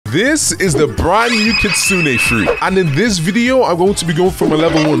This is the brand new Kitsune fruit. And in this video, I'm going to be going from a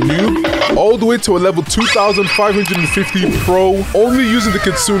level 1 noob all the way to a level 2550 pro, only using the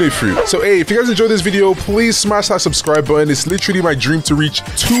Kitsune fruit. So hey, if you guys enjoyed this video, please smash that subscribe button. It's literally my dream to reach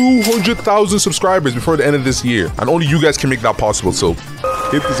 200,000 subscribers before the end of this year. And only you guys can make that possible, so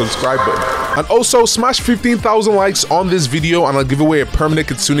hit the subscribe button. And also, smash 15,000 likes on this video and I'll give away a permanent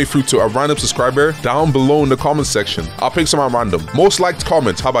Kitsune fruit to a random subscriber down below in the comment section. I'll pick some at random. Most liked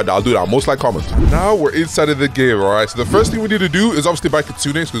comment. How about that? I'll do that. Most liked comment. Now we're inside of the game, alright? So the first thing we need to do is obviously buy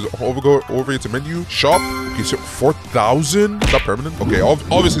Kitsune. So go over here to menu. Shop. Okay, so 4,000? Is that permanent? Okay,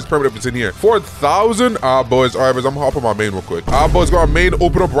 obviously it's permanent if it's in here. 4,000? Boys. Alright, boys, I'm gonna hop on my main real quick. Boys, got my main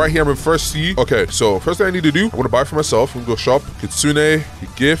open up right here. I'm in first C. Okay, so first thing I need to do, I'm gonna buy for myself. I'm gonna go shop. Kitsune.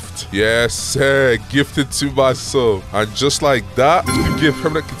 Gift. Yes, sir. Gifted to myself. And just like that, you give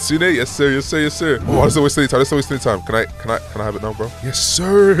permanent Kitsune. Yes, sir. Yes, sir. Yes, sir. Oh, let's not waste any time. Let's not waste any time. Can I have it now, bro? Yes,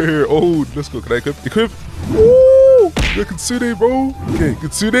 sir. Oh, let's go. Can I equip? Equip. Woo! Yeah, Kitsune, bro. Okay,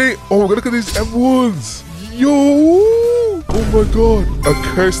 Kitsune. Oh, look at these M1s. Yo! Oh my god. A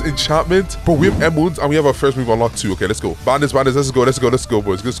cursed enchantment. Bro, we have M1s and we have our first move unlocked too. Okay, let's go. Bandits, let's go,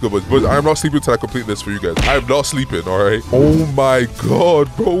 boys. Let's go, boys. Boys, I am not sleeping until I complete this for you guys. I am not sleeping, alright? Oh my god,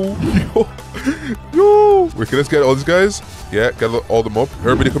 bro. Yo. Wait, okay, let's get all these guys. Yeah, get all them up.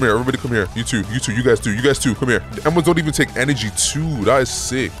 Everybody come here. Everybody come here. You two, you guys too. Come here. The M1s don't even take energy too. That is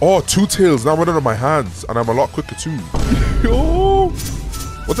sick. Oh, 2 tails. Now I'm running on my hands and I'm a lot quicker too. Yo.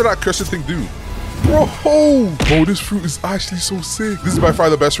 What did that cursed thing do? Bro, this fruit is actually so sick. This is by far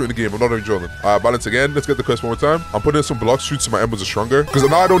the best fruit in the game. I'm not even joking. Balance again. Let's get the quest one more time. I'm putting in some BLOX fruits so my embers are stronger. Because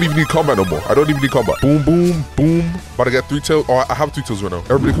now I don't even need combat no more. I don't even need combat. Boom, boom, boom. About to get 3 tails. Oh, I have 3 tails right now.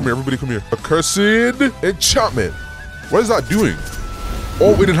 Everybody come here. Everybody come here. A cursed enchantment. What is that doing?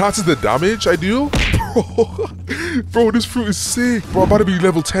 Oh, it enhances the damage I deal? Bro, this fruit is sick. Bro, I'm about to be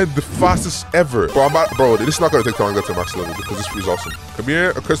level 10, the fastest ever. Bro, this is not going to take time to get to max level because this fruit is awesome. Come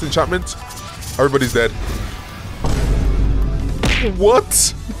here. A cursed enchantment. Everybody's dead.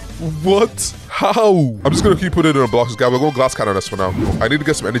 What? How? I'm just gonna keep putting it in a BLOX, guy. We're going glass cannon us for now. I need to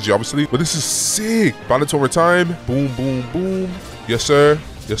get some energy, obviously, but this is sick. Balance one more time. Boom, boom, boom. Yes, sir.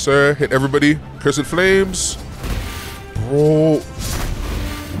 Yes, sir. Hit everybody. Cursed flames. Bro,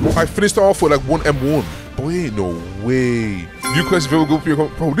 I finished off with like 1 M1. Boy, no way. New quest available for your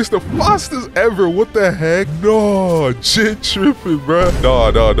bro, this is the fastest ever. What the heck? No, shit tripping, bro.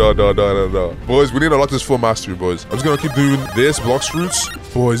 No. Boys, we need to unlock this full mastery, boys. I'm just gonna keep doing this, BLOX fruits.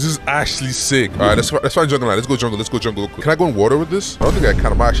 Boys, this is actually sick. All right, let's find jungle line. Let's go jungle. Can I go in water with this? I don't think I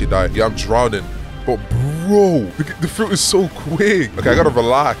can. I might actually die. Yeah, I'm drowning. But bro, the fruit is so quick. Okay, I gotta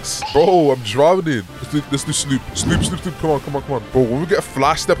relax. Bro, I'm drowning. Let's do Sloop. Sloop. Come on. Bro, when we get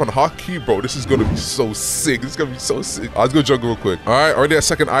flash step on hotkey, bro, this is gonna be so sick. Let's go jungle real quick. All right, already at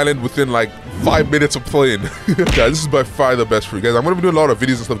second island within like 5 minutes of playing. Guys, this is by far the best fruit. Guys, I'm gonna be doing a lot of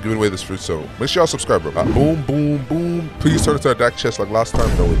videos and stuff giving away this fruit, so make sure y'all subscribe, bro. Boom. Please turn it to a dark chest like last time.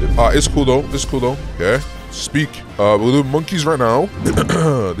 No, we did. It's cool though. Okay. Speak. We'll do monkeys right now.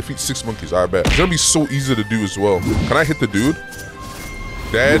 Defeat 6 monkeys. I bet. It's gonna be so easy to do as well. Can I hit the dude?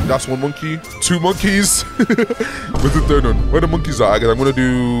 Dead. That's 1 monkey. 2 monkeys. Where's the third one? Where the monkeys are? I guess I'm gonna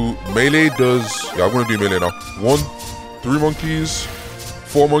do melee. Yeah, I'm gonna do melee now. 1, 3 monkeys,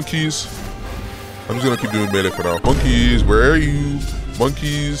 4 monkeys. I'm just gonna keep doing melee for now. Monkeys, where are you?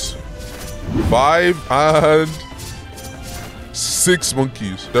 Monkeys. 5 and 6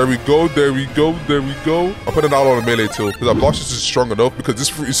 monkeys. There we go. I'll put it out on a melee too because our BLOX is strong enough because this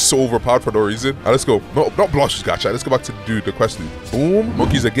fruit is so overpowered for no reason. Let's go. No, not BLOX, gotcha. Let's go back to the dude, the quest lead. Boom.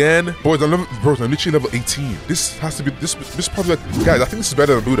 Monkeys again. Boys, I'm literally level 18. This has to be, this is probably like, guys, I think this is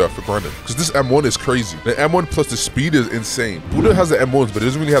better than Buddha for grinding because this M1 is crazy. The M1 plus the speed is insane. Buddha has the M1s, but it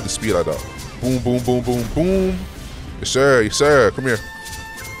doesn't really have the speed like that. Boom. Yes, sir. Come here.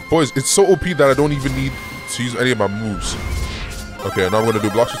 Boys, it's so OP that I don't even need to use any of my moves. Okay, now I'm gonna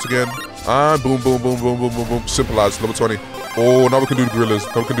do BLOX again. And boom. Simple as level 20. Oh, now we can do gorillas.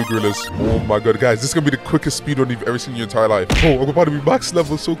 Oh my god, guys, this is gonna be the quickest speedrun you've ever seen in your entire life. Oh, I'm about to be max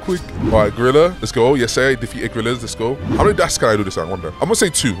level so quick. Alright, gorilla. Let's go. Yes, sir. Defeat 8 gorillas. Let's go. How many dashes can I do this? I wonder. I'm gonna say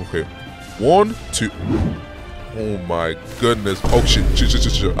 2. Okay. 1, 2. Oh my goodness. Oh shit.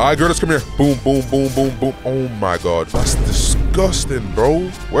 Alright, gorillas, come here. Boom. Oh my god. That's disgusting, bro.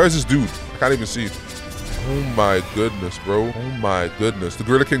 Where is this dude? I can't even see. Oh my goodness, bro. Oh my goodness. The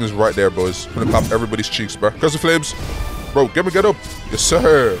Gorilla King is right there, boys. I'm gonna pop everybody's cheeks, bro. Curse of flames. Bro, get up. Yes,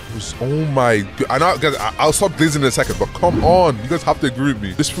 sir. Oh my god. I know, guys, I'll stop glazing in a second, but come on. You guys have to agree with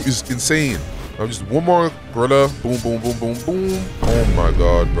me. This fruit is insane. Now just 1 more gorilla. Boom. Oh my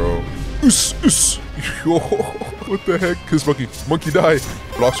god, bro. Yo. What the heck? Kiss monkey. Monkey die.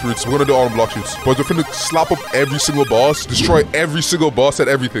 Blox roots. We're gonna do all the block shoots. Boys, we're finna slap up every single boss. Destroy every single boss and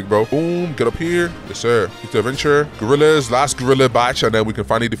everything, bro. Boom. Get up here. Yes, sir. Get the adventure. Gorillas. Last gorilla batch. And then we can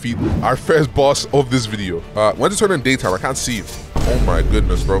finally defeat our first boss of this video. When's it turn in daytime? I can't see. Oh my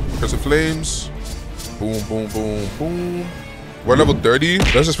goodness, bro. Curse of flames. Boom, boom, boom, boom. We're level 30.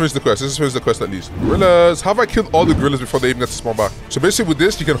 Let's just finish the quest. Let's just finish the quest at least. Gorillas. How have I killed all the gorillas before they even get to spawn back? So basically with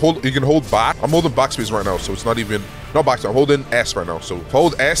this, you can hold back. I'm holding backspace right now, so it's not backspace. I'm holding S right now. So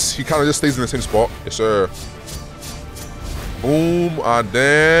hold S, he kind of just stays in the same spot. Yes, sir. Boom, and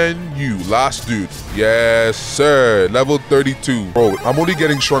then you, last dude. Yes, sir. Level 32. Bro, I'm only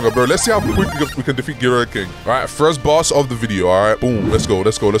getting stronger, bro. Let's see how quick we can defeat Gorilla King. All right, first boss of the video. All right, boom. Let's go,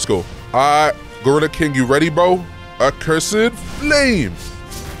 let's go, let's go. All right, Gorilla King, you ready, bro? Accursed flame.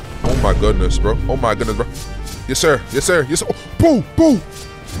 Oh my goodness, bro. Oh my goodness, bro. Yes, sir. Yes, sir. Yes, sir. Oh, boom, boom.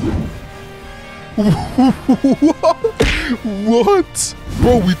 What?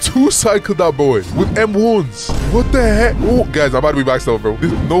 Bro, we two-cycled that boy with M1s. What the heck? Oh, guys, I'm about to be backstabbed, bro.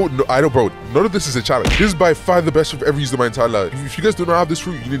 I don't, bro. None of this is a challenge. This is by far the best I've ever used in my entire life. If you guys do not have this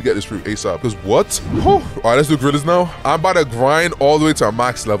fruit, you need to get this fruit ASAP. Because what? Oh. All right, let's do gorillas now. I'm about to grind all the way to a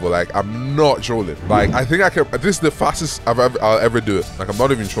max level. Like, I'm not trolling. Like, I think I can. This is the fastest I'll ever do it. Like, I'm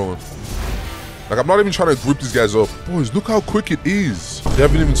not even trolling. Like, I'm not even trying to group these guys up. Boys, look how quick it is. They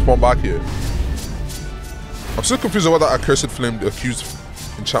haven't even spawned back yet. I'm still confused about what that accursed flame accused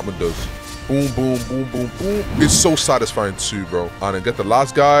enchantment does. Boom, boom, boom, boom, boom. It's so satisfying too, bro. And then get the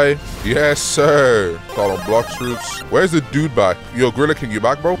last guy. Yes, sir. Call on Blox roots. Where's the dude back? Yo, Gorilla King, you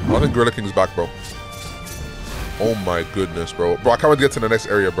back, bro? I don't think Gorilla King's back, bro. Oh my goodness, bro. Bro, I can't wait to get to the next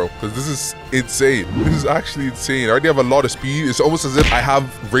area, bro. Because this is insane. This is actually insane. I already have a lot of speed. It's almost as if I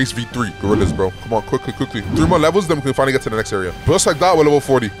have race V3. Gorillas, bro. Come on, quickly, quickly. 3 more levels, then we can finally get to the next area. Just like that, we're level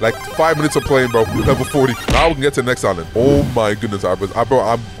 40. Like 5 minutes of playing, bro. Level 40. Now we can get to the next island. Oh my goodness,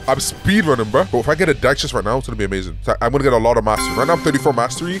 bro. I'm speed running, bro. But if I get a deck chest right now, it's gonna be amazing. So I'm gonna get a lot of mastery. Right now, I'm 34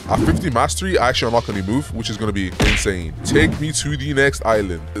 mastery. At 50 mastery, I actually unlock a new move, which is gonna be insane. Take me to the next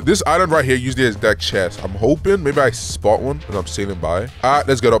island. This island right here usually has deck chest. I'm hoping maybe I spot one as I'm sailing by. All right,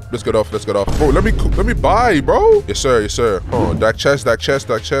 let's get up. Let's get off. Let's get off. Bro, let me buy, bro. Yes, sir. Yes, sir. Oh, deck chest, deck chest,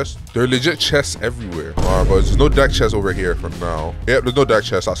 deck chest. There are legit chests everywhere. All right, boys. There's no deck chest over here for now. Yep, there's no deck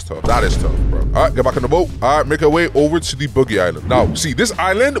chest. That's tough. That is tough, bro. All right, get back on the boat. All right, make our way over to the buggy island. Now, see, this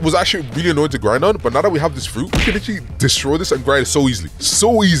island was actually really annoying to grind on, but now that we have this fruit, we can actually destroy this and grind it so easily.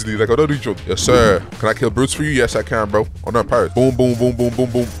 So easily. Like, I don't need you. Yes, sir. Can I kill brutes for you? Yes, I can, bro. Oh, no, pirates. Boom, boom, boom, boom, boom,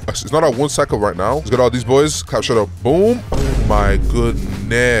 boom. It's not at 1 cycle right now. Let's get all these boys. Clap, shut up. Boom. Oh, my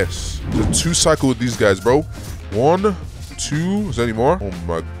goodness. There's a 2 cycle with these guys, bro. 1, 2. Is there any more? Oh,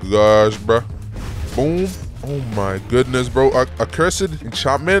 my gosh, bro. Boom. Oh my goodness, bro. A cursed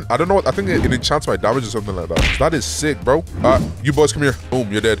enchantment. I don't know. I think it enchants my damage or something like that. That is sick, bro. You boys come here.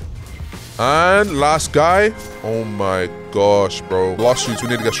 Boom, you're dead. And last guy. Oh my gosh, bro. Blox shoots. We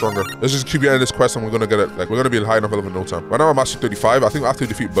need to get stronger. Let's just keep getting this quest and we're gonna get it. Like, we're gonna be high enough level in no time. Right now I'm master 35. I think after we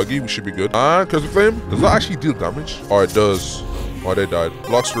defeat Buggy, we should be good. And Curse of Flame. Does that actually deal damage? Oh, it does. Oh, they died.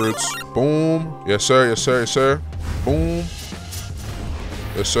 Blox roots. Boom. Yes, sir. Yes, sir. Yes, sir. Boom.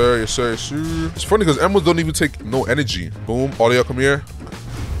 Yes, sir. Yes, sir. Yes, sir. It's funny because emeralds don't even take no energy. Boom. All of y'all come here.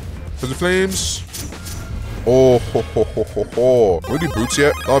 Curse of Flames. Oh, ho, ho, ho, ho, ho. We do brutes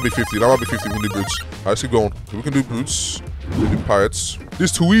yet? That'll be 50. That'll be 50. We can do brutes. All right, let's keep going. We can do brutes. We can do pirates.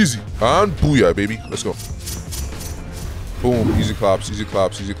 This is too easy. And booyah, baby. Let's go. Boom. Easy claps. Easy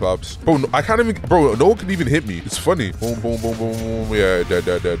claps. Easy claps. Bro, no, I can't even. Bro, no one can even hit me. It's funny. Boom, boom, boom, boom, boom. Yeah, dead,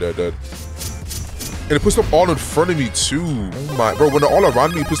 dead, dead, dead, dead. And it puts them all in front of me too. Oh my, bro, when they're all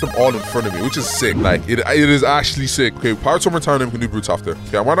around me, it puts them all in front of me, which is sick. Like, it is actually sick. Okay, pirates one more time, then we can do brutes after.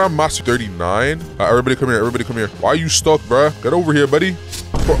 Okay, I want to master 39. Everybody come here, everybody come here. Why are you stuck, bruh? Get over here, buddy.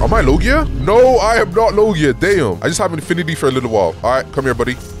 Bro, am I Logia? No, I am not Logia, damn. I just have infinity for a little while. All right, come here,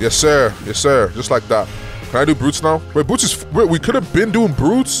 buddy. Yes, sir. Yes, sir. Just like that. Can I do brutes now? Wait, brutes is... Wait, we could have been doing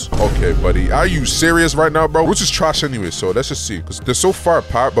brutes? Okay, buddy. Are you serious right now, bro? Brutes is trash anyway, so let's just see. Because they're so far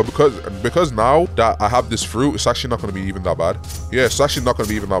apart, but because now that I have this fruit, it's actually not going to be even that bad. Yeah, it's actually not going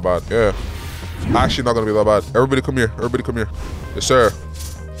to be even that bad. Yeah. It's actually not going to be that bad. Everybody come here. Everybody come here. Yes, sir.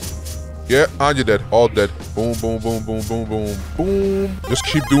 Yeah, and you're dead. All dead. Boom, boom, boom, boom, boom, boom, boom. Just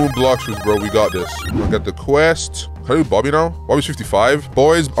keep doing blocks, bro. We got this. We'll get the quest. Can I do Bobby now? Bobby's 55.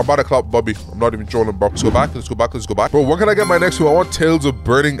 Boys, I'm about to clap Bobby. I'm not even trolling, bro. Let's go back. Let's go back. Let's go back. Bro, when can I get my next one? I want Tales of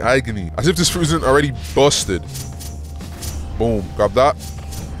Burning Agony. As if this fruit isn't already busted. Boom. Grab that.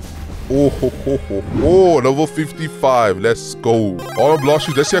 Oh, ho, ho, ho, ho. Level 55. Let's go. All on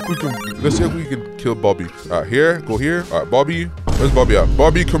Blox. Let's see if we can kill Bobby. All right, here. Go here. All right, Bobby. Where's Bobby at?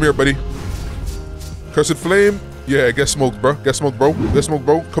 Bobby, come here, buddy. Cursed Flame. Yeah, get smoked, bro. Get smoked, bro. Get smoked,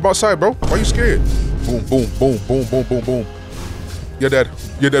 bro. Come outside, bro. Why are you scared? Boom, boom, boom, boom, boom, boom, boom. You're dead.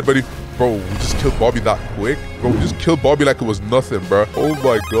 You're dead, buddy. Bro, we just killed Bobby that quick. Bro, we just killed Bobby like it was nothing, bro. Oh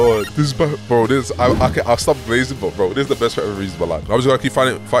my god. This is, bro, this, I'll stop blazing, but bro, this is the best fight I've ever used in my life. I'm just gonna keep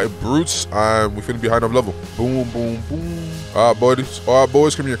fighting brutes, and we're finna be high enough level. Boom, boom, boom. All right, boys. All right,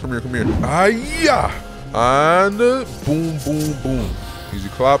 boys, come here, come here, come here. Yeah. And boom, boom, boom. Easy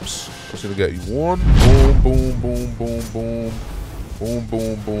claps. Just gonna get you one. Boom, boom, boom, boom, boom. Boom,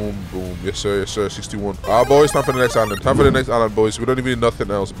 boom, boom, boom. Yes, sir. Yes, sir. 61. Boys, time for the next island. Time for the next island, boys. We don't even need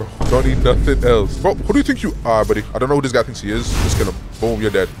nothing else, bro. Don't need nothing else. Bro, who do you think you are, buddy? I don't know who this guy thinks he is. Just gonna boom, you're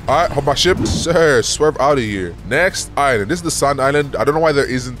dead. All right, hold my ship. Sir, swerve out of here. Next island. This is the Sand Island. I don't know why there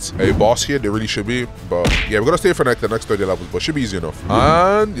isn't a boss here. There really should be. But yeah, we're gonna stay for the next 30 levels, but it should be easy enough.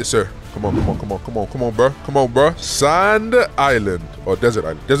 And yes, sir. Come on, come on, come on, come on, come on, bro. Come on, bro. Sand Island. Or Desert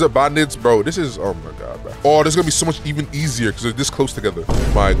Island. Desert Bandits, bro. This is, oh my god, bro. Oh, this is gonna be so much even easier because they're this close together.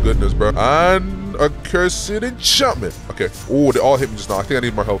 Oh my goodness, bro. And a cursed enchantment. Okay. Oh, they all hit me just now. I think I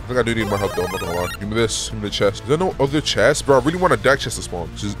need more help. I think I do need more help though. I'm not gonna lie. Give me this. Give me the chest. Is there no other chest? Bro, I really want a dark chest to spawn.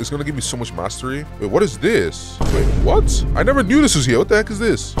 It's gonna give me so much mastery. Wait, what is this? Wait, what? I never knew this was here. What the heck is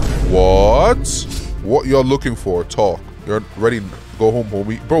this? What? What you're looking for? Talk. You're ready. Go home,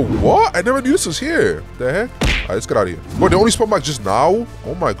 homie. Bro, what? I never knew this was here. The heck? Alright, let's get out of here. Bro, they only spawn back just now?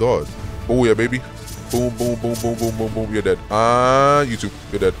 Oh my god. Oh yeah, baby. Boom, boom, boom, boom, boom, boom, boom. You're dead. You too.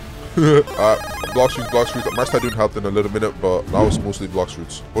 You're dead. Blox fruits, Blox fruits. I might start doing health in a little minute, but now it's mostly Blox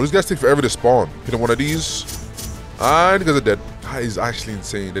fruits. Well, these guys take forever to spawn. Hitting one of these. And you guys are dead. That is actually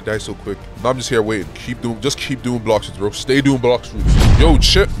insane. They die so quick. Now I'm just here waiting. Just keep doing Blox fruits, bro. Stay doing Blox fruits. Yo,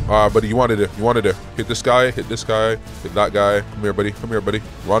 shit. Alright, buddy, you wanted it. You wanted it. Hit this guy, hit this guy, hit that guy. Come here, buddy. Come here, buddy.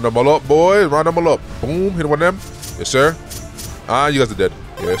 Round them all up, boys. Round them all up. Boom. Hit one of them. Yes, sir. And you guys are dead.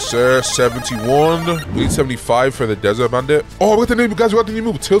 Yes, sir. 71. We need 75 for the Desert Bandit. Oh, we got the new, guys. We got the new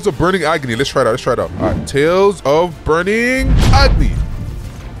move. Tales of Burning Agony. Let's try it out. Let's try it out. All right. Tales of Burning Agony.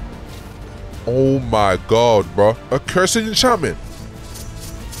 Oh my god, bro. A cursed enchantment.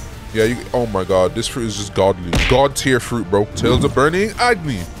 Yeah, you. Oh my god. This fruit is just godly. God tier fruit, bro. Tales of Burning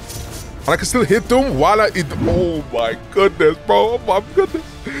Agony. And I can still hit them while I eat them. Oh my goodness, bro. Oh my goodness.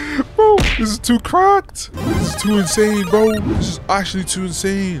 Bro, this is too cracked. This is too insane, bro. This is actually too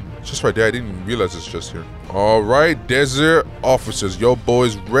insane. It's just right there. I didn't even realize it's just here. All right, Desert Officers. Yo,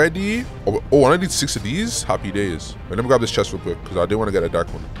 boys, ready? Oh, I need 6 of these. Happy days. Wait, let me grab this chest real quick because I did want to get a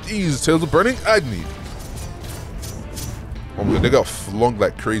dark one. These Tales of Burning Agony. Oh my god, they got flung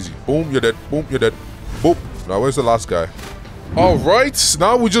like crazy. Boom, you're dead. Boom, you're dead. Boom. Now, where's the last guy? All right,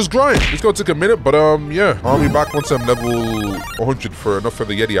 now we just grind. It's gonna take a minute, but yeah, I'll be back once I'm level 100 for enough for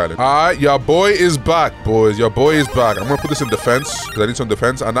the Yeti Island. All right, your boy is back, boys. Your boy is back. I'm gonna put this in defense because I need some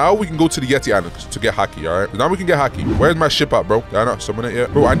defense, and now we can go to the Yeti Island to get Haki. All right, now we can get Haki. Where's my ship at, bro? Did I not summon it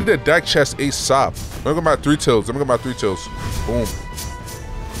yet, bro? I need a dark chest ASAP. I'm gonna get my 3 tails. I'm gonna get my 3 tails. Boom,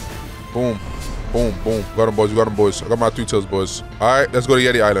 boom. Boom, boom. Got them, boys. We got them, boys. I got my 3 tails, boys. All right, let's go to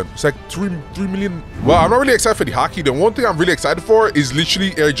Yeti Island. It's like 3 million. Well, I'm not really excited for the Haki. The one thing I'm really excited for is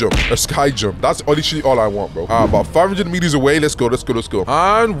literally air jump, a sky jump. That's literally all I want, bro. About 500 meters away. Let's go, let's go, let's go.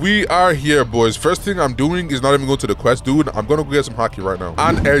 And we are here, boys. First thing I'm doing is not even going to the quest, dude. I'm gonna go get some Haki right now.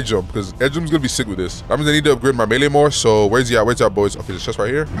 And air jump, because air jump's gonna be sick with this. That means I need to upgrade my melee more. So where's he at? Where's that, boys? Okay, it's just right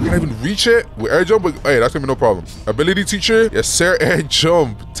here. I can't even reach it with air jump, but hey, that's gonna be no problem. Ability teacher. Yes, sir. Air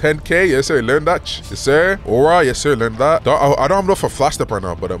jump. 10K. Yes, sir. Learn that. Yes, sir. Aura. Yes, sir. Learn that. I don't have enough for flash step right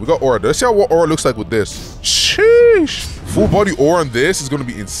now, but we got aura. Let's see what aura looks like with this. Sheesh. Full body aura on this is gonna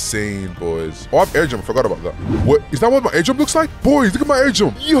be insane, boys. Oh, I have air jump. I forgot about that. What is that? What my air jump looks like, boys? Look at my air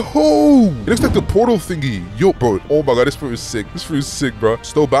jump. Yo, it looks like the portal thingy. Yo, bro. Oh my god, this fruit is sick. This fruit is sick, bro.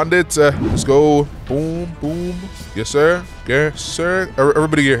 Still bandit. Let's go. Boom, boom. Yes, sir. Yes, sir.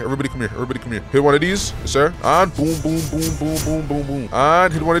 Everybody here. Everybody come here. Everybody come here. Hit one of these. Yes, sir. And boom, boom, boom, boom, boom, boom, boom.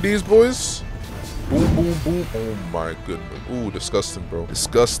 And hit one of these, boys. Boom, boom, boom. Oh my goodness. Ooh, disgusting, bro.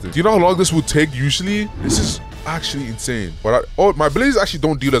 Disgusting. Do you know how long this would take usually? This is actually insane. But my abilities actually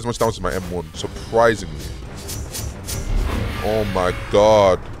don't deal as much damage as my M1, surprisingly. Oh my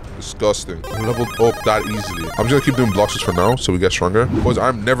god. Disgusting. I leveled up that easily. I'm just gonna keep doing blocks for now so we get stronger. Boys,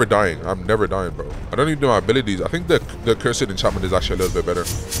 I'm never dying. I'm never dying, bro. I don't even know my abilities. I think the cursed enchantment is actually a little bit better.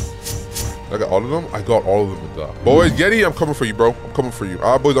 I got all of them. I got all of them with that. Boys, Yeti, I'm coming for you, bro. I'm coming for you.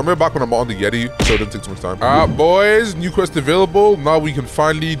 All right, boys, I'm right back when I'm on the Yeti, so it doesn't take too much time. All right, boys, new quest available. Now we can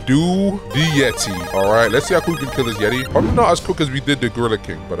finally do the Yeti. All right, let's see how quick we can kill this Yeti. Probably not as quick as we did the Gorilla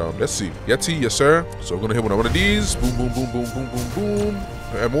King, but let's see. Yeti, yes, sir. So we're gonna hit one of these. Boom, boom, boom, boom, boom, boom, boom.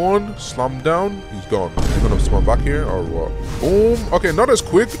 M1, slam him down. He's gone. He's gonna spawn back here or what? Boom. Okay, not as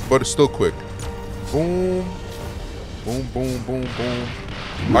quick, but it's still quick. Boom. Boom, boom, boom,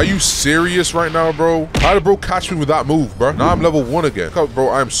 boom. Are you serious right now, bro? How did bro catch me with that move, bro? Now I'm level 1 again. Bro,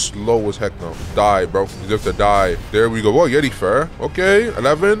 I'm slow as heck now. Die, bro. You have to die. There we go. Oh, Yeti fair. Okay,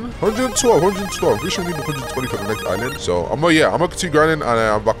 11, 112, 112. We should need 120 for the next island. So, I'm gonna continue grinding, and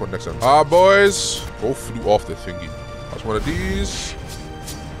I'm back with the next one. Boys. Bro flew off the thingy. That's one of these.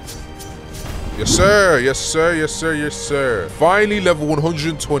 Yes, sir. Yes, sir. Yes, sir. Yes, sir. Finally, level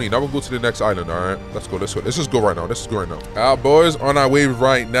 120. Now we'll go to the next island. All right. Let's go. Let's go. Let's just go right now. Let's go right now. Boys, on our way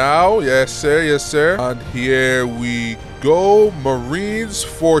right now. Yes, sir. Yes, sir. And here we go. Marines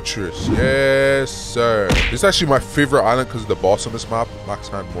Fortress. Yes, sir. This is actually my favorite island because of the boss on this map. Max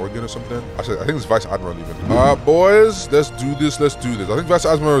Hand Morgan or something. Actually, I think it's Vice Admiral even. Boys, let's do this. Let's do this. I think Vice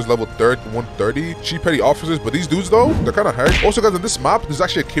Admiral is level 130. Chief Petty Officers. But these dudes, though, they're kind of hard. Also, guys, on this map, there's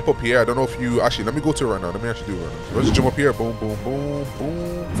actually a cape up here. I don't know if you... Actually, let me go to it right now. Let me actually do it right now. Let's just jump up here. Boom, boom, boom,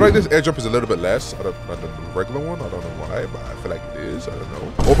 boom. I feel like this air jump is a little bit less than the regular one. I don't know why, but I feel like it is. I don't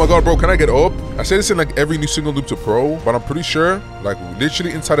know. Oh my god, bro. Can I get up? I say this in like every new single noob to pro, but I'm pretty sure, like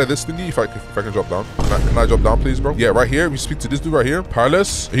literally inside of this thingy, if I can drop down. Can I drop down, please, bro? Yeah, right here. We speak to this dude right here.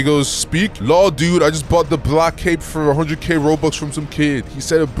 Parlous. He goes, speak. Lol, dude. I just bought the black cape for 100k Robux from some kid. He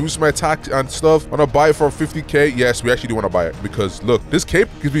said it boosts my attack and stuff. Wanna buy it for 50k? Yes, we actually do want to buy it because look, this cape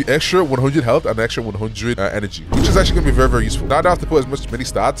gives me extra 100 health and extra 100 energy, which is actually gonna be very, very useful. Now I don't have to put many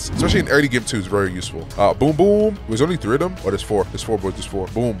stats, especially in early game 2. It's very useful. Boom, boom. There's only 3 of them. Oh, there's 4. There's 4, boys. There's 4.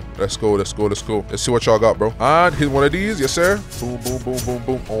 Boom. Let's go. Let's go. Let's go. Let's see what y'all got, bro. And hit one of these. Yes, sir. Boom, boom, boom, boom,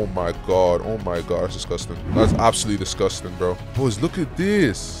 boom. Oh my god. Oh my god. That's disgusting. That's absolutely disgusting, bro. Boys, look at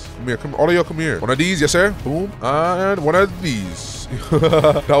this. Come here. Come. All of y'all come here. One of these. Yes, sir. Boom. And one of these.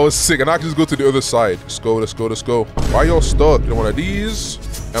 That was sick. And I can just go to the other side. Let's go. Let's go. Let's go. Why y'all stuck? One of these.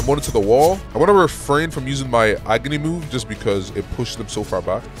 And one into the wall. I want to refrain from using my agony move just because it pushed them so far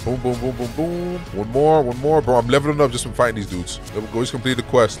back. Boom, boom, boom, boom, boom. One more. Bro, I'm leveling up just from fighting these dudes. Level go. He's completed the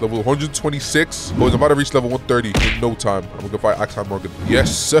quest. Level 126. Boys, I'm about to reach level 130 in no time. I'm gonna fight Axe Hand Morgan.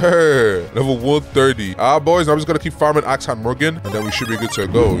 Yes, sir. Level 130. Boys, I'm just gonna keep farming Axe Hand Morgan, and then we should be good to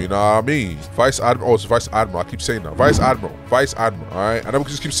go. You know what I mean? Vice Admiral. Oh, it's Vice Admiral. I keep saying that. Vice Admiral. Vice Admiral. All right. And then we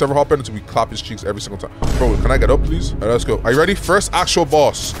can just keep server hopping until we clap his cheeks every single time. Bro, can I get up, please? All right, let's go. Are you ready? First actual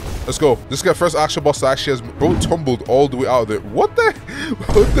boss. Let's go. This guy first actual boss that actually has bro tumbled all the way out of there. What the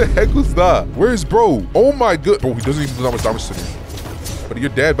heck was that? Where is bro? Oh my god. Bro, he doesn't even do that much damage to me. Buddy, you're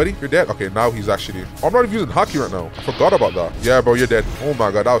dead, buddy. You're dead. Okay, now he's actually... Oh, I'm not even using hockey right now. I forgot about that. Yeah, bro, you're dead. Oh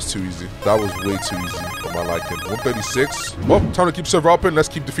my god, that was too easy. That was way too easy for my liking. 136. Well, time to keep server open. Let's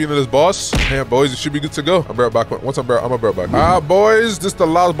keep defeating this boss. Yeah, boys, it should be good to go. I'm right back. Once I'm right back. Boys, this is the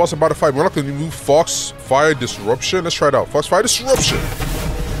last boss I'm about to fight. We're not going to move Fox Fire Disruption. Let's try it out. Fox Fire Disruption.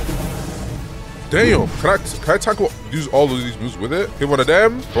 Damn, can I tackle, use all of these moves with it? Hit one of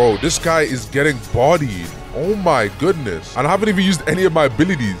them. Bro, this guy is getting bodied. Oh my goodness. And I haven't even used any of my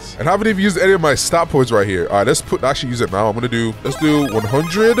abilities. And I haven't even used any of my stat points right here. All right, let's use it now. Let's do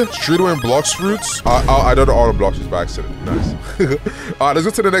 100 straight away in blocks fruits. I don't know all the blocks by accident. Nice. All right, let's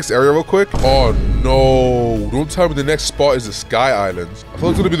go to the next area real quick. Oh no, don't tell me the next spot is the Sky Islands. I thought it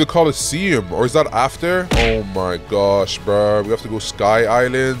was gonna be the Coliseum, or is that after? Oh my gosh, bro. We have to go Sky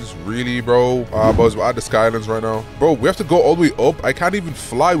Islands, really, bro? Boys, we're at the Sky Islands right now. Bro, we have to go all the way up. I can't even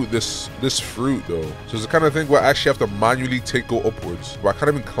fly with this fruit though. So it's the kind of thing where I actually have to manually go upwards. But I can't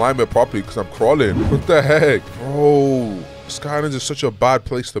even climb it properly because I'm crawling. What the heck? Bro, Sky Islands is such a bad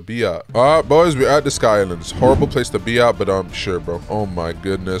place to be at. Alright, boys, we're at the Sky Islands. Horrible place to be at, but I'm sure, bro. Oh my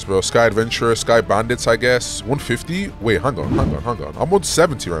goodness, bro. Sky Adventurer, Sky Bandits, I guess. 150? Wait, hang on. I'm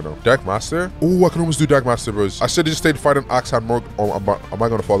 170 right now. Dark Master? Oh, I can almost do Dark Master, bros. I should have just stayed fighting Axe Hand Morgan. Oh, am I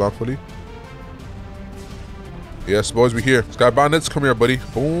gonna fall down fully? Yes, boys, we here. Sky Bandits, come here, buddy.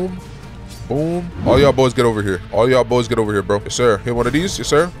 Boom. Boom. All y'all boys get over here. All y'all boys get over here, bro. Yes, sir. Hit one of these. Yes,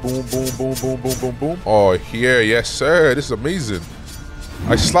 sir. Boom, boom, boom, boom, boom, boom, boom. Oh, here. Yes, sir. This is amazing.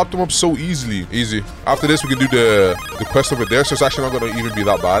 I slapped them up so easily. Easy. After this, we can do the quest over there. So it's actually not going to even be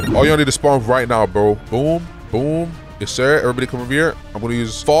that bad. All y'all need to spawn right now, bro. Boom. Boom. Yes, sir. Everybody come over here. I'm going to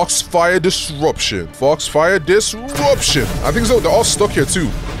use Fox Fire Disruption. Fox Fire Disruption. I think so. They're all stuck here, too.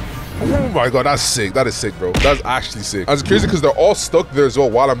 Oh my god, that's sick. That is sick, bro. That's actually sick. That's crazy because they're all stuck there as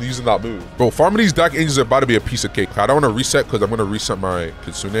well while I'm using that move. Bro, farming these Dark Angels are about to be a piece of cake. I don't want to reset because I'm going to reset my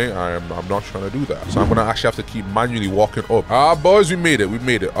Kitsune. I'm not trying to do that. So I'm going to actually have to keep manually walking up. Boys, we made it. We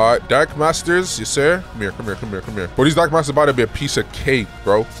made it. All right, Dark Masters. Yes, sir. Come here, come here, come here, come here. Bro, these Dark Masters are about to be a piece of cake,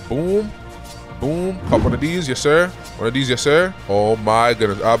 bro. Boom. Boom. Cop one of these. Yes, sir. One of these. Yes, sir. Oh my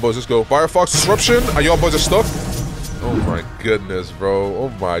goodness. All right, boys, let's go. Firefox Disruption. Are y'all boys are stuck? Oh my goodness, bro. Oh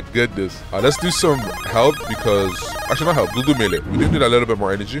my goodness. Let's do some health because... Actually, not health. We'll do melee. We do need a little bit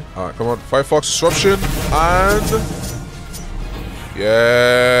more energy. All right, come on. Firefox Disruption. And...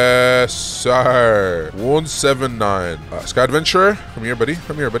 Yes, sir. 179. Sky Adventurer. Come here, buddy.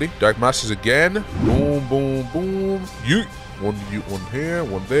 Come here, buddy. Dark Masters again. Boom, boom, boom. You. One here,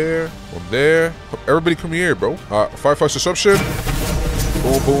 one there, one there. Everybody come here, bro. Firefox Disruption.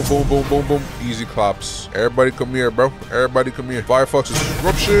 Boom, boom, boom, boom, boom, boom. Easy claps. Everybody come here, bro. Everybody come here. Firefox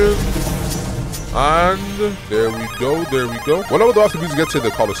Disruption. And there we go, there we go. What level do I have to be to get to the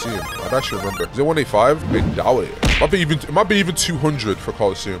Coliseum? I don't actually remember. Is it 185? I doubt it. It might be even 200 for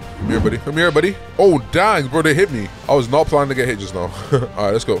Coliseum. Come here, buddy. Come here, buddy. Oh, dang, bro, they hit me. I was not planning to get hit just now. All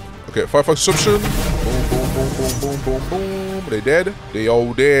right, let's go. Okay, Firefox Disruption. Boom, boom, boom, boom, boom, boom, boom. They dead. They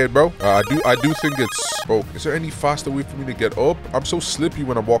all dead, bro. I do think it's... Bro, is there any faster way for me to get up? I'm so slippy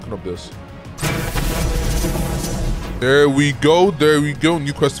when I'm walking up this. There we go, there we go.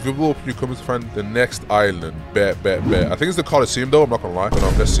 New quest available. You're coming to find the next island. Bet, bet, bet. I think it's the Coliseum though, I'm not gonna lie.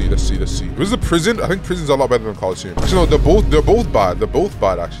 But let's see, let's see, let's see. This is the prison. I think prison's a lot better than Coliseum. Actually, no, they're both bad. They're both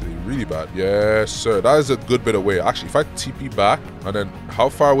bad actually. Really bad. Yes, sir. That is a good bit away. Actually, if I TP back, and then how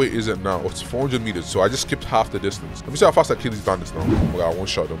far away is it now? Oh, it's 400 meters. So I just skipped half the distance. Let me see how fast I kill these bandits now. Oh my god, one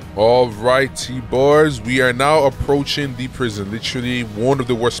shot them. Alrighty, boys. We are now approaching the prison. Literally one of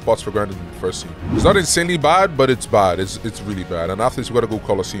the worst spots for grinding in the first scene. It's not insanely bad, but it's bad. It's really bad. And after this, we gotta go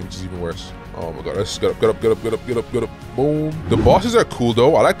Coliseum, which is even worse. Oh my god, let's get up, get up, get up, get up, get up, get up. Boom. The bosses are cool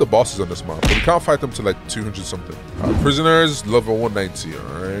though. I like the bosses on this map, but we can't fight them to like 200 something. Prisoners, level 190.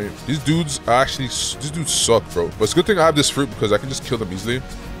 Alright. These dudes suck, bro. But it's a good thing I have this fruit because I can just kill them easily.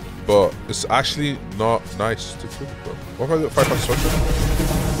 But it's actually not nice to kill them, bro. What if I do 5 structure?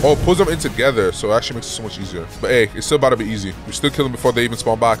 Oh, it pulls them in together, so it actually makes it so much easier. But hey, it's still about to be easy. We still kill them before they even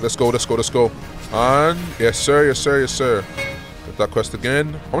spawn back. Let's go, let's go, let's go. And yes, sir, yes, sir, yes, sir. Get that quest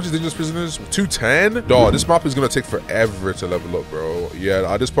again. How much is Dangerous Prisoners? 210? Dog, this map is gonna take forever to level up, bro.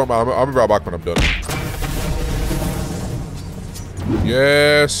 Yeah, at this point, I'll be right back when I'm done.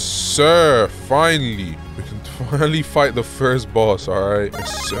 Yes, sir. Finally. We can finally fight the first boss, alright?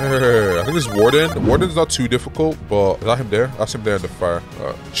 Yes, sir. I think it's Warden. The Warden's not too difficult, but is that him there? That's him there in the fire.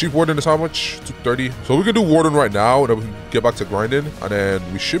 Chief Warden is how much? 230. So we can do Warden right now, and then we can get back to grinding, and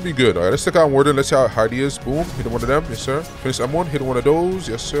then we should be good. Alright, let's take out Warden. Let's see how hard he is. Boom. Hit one of them. Yes, sir. Finish M1. Hit one of those.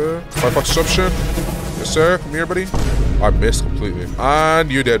 Yes, sir. Firefox Disruption. Yes, sir. Come here, buddy. I missed completely.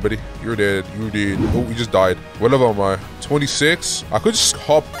 And you're dead, buddy. You're dead. You did. Oh, we just died. What level am I? 26. I could just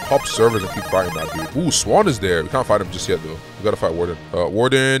hop servers and keep fighting that dude. Ooh, Swan is there. We can't fight him just yet, though. We gotta fight Warden.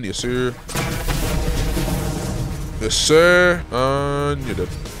 Warden. Yes, sir. Yes, sir. And you're dead.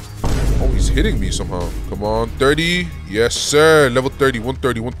 Oh, he's hitting me somehow. Come on. 30. Yes, sir. Level 30.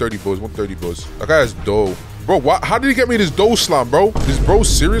 130. 130, boys. 130, boys. That guy has dough. Bro, what? How did he get me this dough slam, bro? Is bro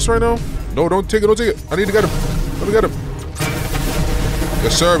serious right now? No, don't take it. Don't take it. I need to get him. Let me get him.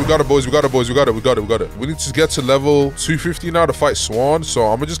 Yes, sir. We got it, boys. We got it, boys. We got it. We got it. We got it. We need to get to level 250 now to fight Swan. So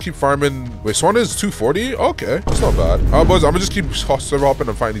I'm gonna just keep farming. Wait, Swan is 240? Okay. That's not bad. Boys, I'm gonna just keep server hopping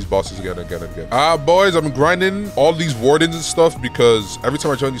and fighting these bosses again and again and again. Boys, I'm grinding all these wardens and stuff because every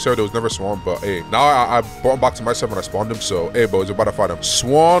time I joined these server, there was never Swan. But hey, now I brought him back to my server and I spawned him. So hey, boys, we're about to fight him.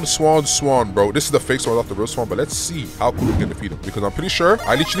 Swan, Swan, Swan, bro. This is the fake Swan, not the real Swan. But let's see how quick we can defeat him because I'm pretty sure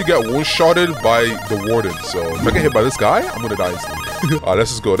I literally get one-shotted by the warden. So if I get hit by this guy, I'm gonna die instantly. Alright,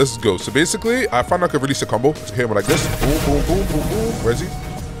 let's just go. Let's just go. So basically, I found I could release a combo. So hit him like this. Boom, boom, boom, boom, boom. Where is he?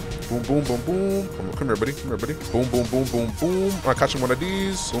 Boom, boom, boom, boom. Come here, buddy. Come here, buddy. Boom, boom, boom, boom, boom. I catch him one of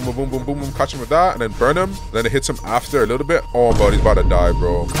these. Boom, boom, boom, boom, boom, boom. Catch him with that, and then burn him. Then it hits him after a little bit. Oh, bro, he's about to die,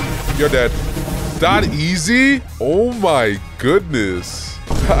 bro. You're dead. That easy? Oh my goodness.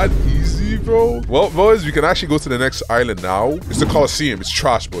 That easy, bro? Well, boys, we can actually go to the next island now. It's the Coliseum. It's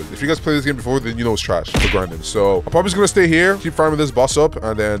trash, boys. If you guys played this game before, then you know it's trash for grinding. So I'm probably just gonna stay here, keep farming this boss up,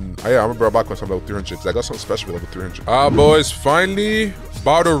 and then yeah, I'm gonna bring back once I'm level 300 because I got something special with level 300. Boys, finally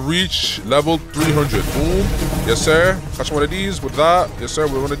about to reach level 300. Boom. Yes, sir. Catch one of these with that. Yes, sir.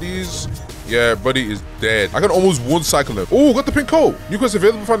 With one of these. Yeah, buddy is dead. I can almost one-cycle him. Oh, got the pink coat. New quest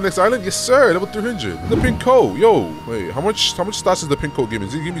available for the next island? Yes, sir. Level 300. The pink coat. Yo, wait, how much stats does the pink coat give me?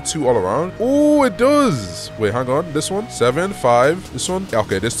 Does it give me 2 all around? Oh, it does. Wait, hang on. This one? 7, 5. This one?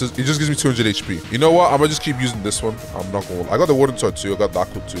 Okay, it just gives me 200 HP. You know what? I'm gonna just keep using this one. I'm not gonna. I got the Warden Sword too. I got that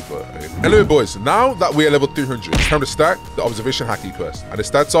coat too, but hey. Anyway, boys, now that we're at level 300, it's time to start the observation hacking quest. And it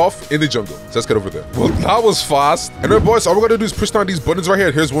starts off in the jungle. So let's get over there. Well, that was fast. Anyway, boys, all we're gonna do is push down these buttons right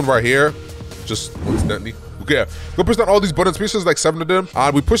here. Here's one right here. Just coincidentally. Okay, go push down all these buttons. There's like 7 of them.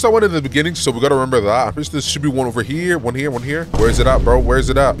 And we pushed that one in the beginning, so we gotta remember that. I'm pretty sure there should be one over here, one here, one here. Where is it at, bro? Where is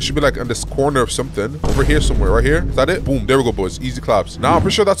it at? It should be like in this corner of something. Over here somewhere, right here. Is that it? Boom, there we go, boys. Easy claps. Now, I'm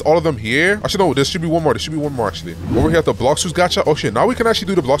pretty sure that's all of them here. Actually, no, there should be one more. There should be one more, actually. Over here at the BLOX gacha. Oh, shit. Now we can actually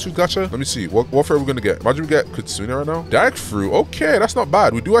do the BLOX gacha. Let me see. What fruit are we gonna get? Imagine we get KITSUNE right now. Dark fruit. Okay, that's not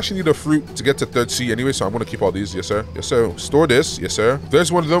bad. We do actually need a fruit to get to 3rd C anyway, so I'm gonna keep all these. Yes, sir. Yes, sir. Store this. Yes, sir.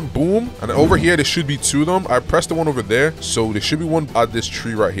 There's one of them. Boom. And then over here, there should be 2 of them. I pressed the one over there, so there should be one at this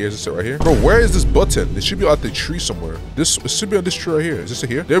tree right here. Is this it right here? Bro, where is this button? It should be at the tree somewhere. It should be on this tree right here. Is this it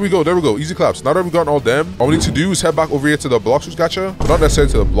here? There we go. There we go. Easy claps. Now that we've gotten all them, all we need to do is head back over here to the BLOX gacha. But not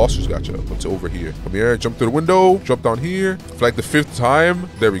necessarily to the BLOX gacha, but to over here. Come here. Jump through the window. Drop down here. For like the 5th time.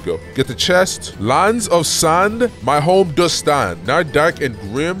 There we go. Get the chest. Lands of sand. My home does stand. Now dark and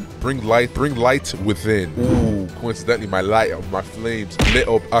grim. Bring light within. Ooh, coincidentally, my light of my flames lit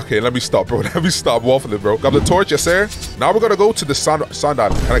up. Okay, let me stop, bro. Let me stop waffling, bro. Grab the torch, yes, sir. Now we're gonna go to the sand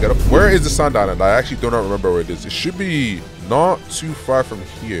island. Can I get up? Where is the sand island? I actually do not remember where it is. It should be not too far from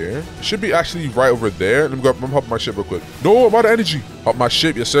here. It should be actually right over there. Let me hop my ship real quick. No, I'm out of energy. Hop my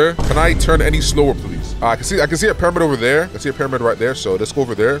ship, yes, sir. Can I turn any slower, please? I can see a pyramid over there. I can see a pyramid right there. So let's go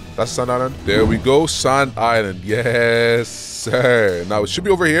over there. That's Sand Island. There we go. Sand Island. Yes, sir. Now it should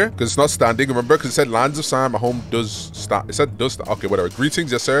be over here because it's not standing. Remember, because it said lands of sand. My home does stand. It said does stand. Okay, whatever.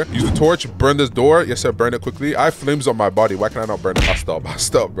 Greetings, yes, sir. Use the torch. Burn this door. Yes, sir. Burn it quickly. I have flames on my body. Why can I not burn it? I'll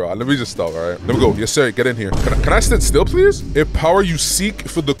stop, bro. Let me just stop, all right? Let me go. Yes, sir. Get in here. Can I sit still, please? If power you seek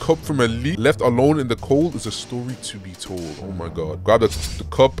for the cup from a leak left alone in the cold is a story to be told. Oh my God. Grab the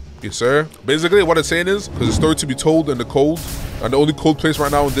cup. Yes, sir. Basically, what it's saying is, because the story to be told in the cold, and the only cold place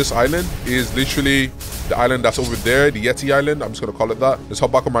right now on this island is literally the island that's over there, the Yeti Island. I'm just gonna call it that. Let's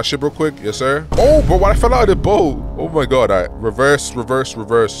hop back on my ship real quick. Yes, sir. Oh, bro, what I fell out of the boat. Oh my God. All right. Reverse.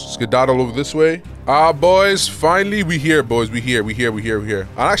 Skedaddle over this way. Boys, finally we here, boys. We here. And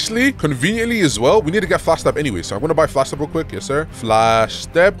actually, conveniently as well, we need to get flash step anyway. So I'm gonna buy flash step real quick. Yes, sir. Flash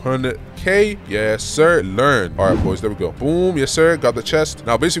step, 100K. Yes, sir. Learn. All right, boys. There we go. Boom. Yes, sir. Got the chest.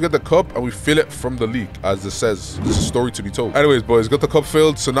 Now, basically, get the cup and we fill it from the leak, as it says. This is a story to be told. Anyways, boys, got the cup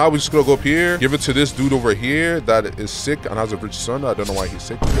filled. So now we're just gonna go up here, give it to this dude over here that is sick and has a rich son. I don't know why he's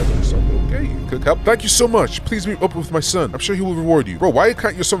sick. He has a rich son. Okay, could help. Thank you so much. Please meet up with my son. I'm sure he will reward you. Bro, why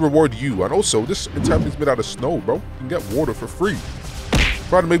can't your son reward you? And also, this entire thing's made out of snow, bro. You can get water for free.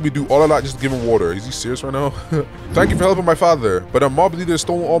 Trying to make me do all of that just to give him water. Is he serious right now? Thank you for helping my father. But a mob leader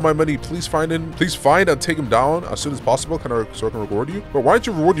stole all my money. Please find and take him down as soon as possible. So I can reward you? But why don't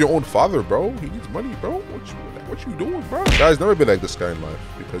you reward your own father, bro? He needs money, bro. What you doing, bro? Guys, never be like this guy in life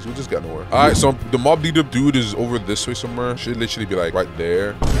because you'll just get nowhere. All right, so the mob leader dude is over this way somewhere. Should literally be like right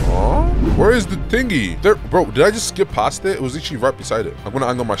there. Huh? Where is the thingy? There, bro, did I just skip past it? It was literally right beside it. I'm gonna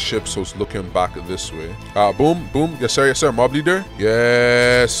angle my ship so it's looking back this way. Boom, boom. Yes, sir, mob leader.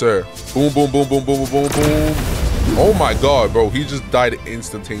 Yes, sir. Boom, boom, boom, boom, boom, boom, boom. Oh my God, bro, he just died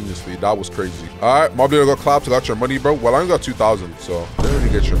instantaneously. That was crazy. All right, mob leader got clapped. I got your money, bro. Well, I only got 2,000, so I didn't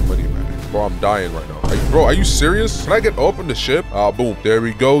really get your money, man. Bro, I'm dying right now. Bro, are you serious? Can I get up on the ship? Boom. There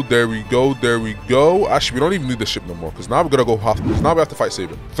we go. Actually, we don't even need the ship no more because now we're gonna go hospitals. Now we have to fight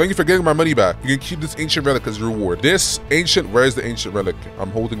Saber. Thank you for getting my money back. You can keep this ancient relic as a reward. Where is the ancient relic?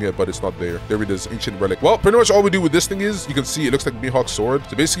 I'm holding it, but it's not there. There it is, ancient relic. Well, pretty much all we do with this thing is, you can see it looks like Mihawk's sword.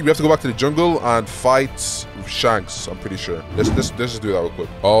 So basically, we have to go back to the jungle and fight Shanks, I'm pretty sure. Let's just do that real quick.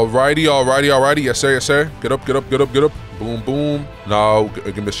 Alrighty. Yes, sir. Get up. Boom, boom. Now,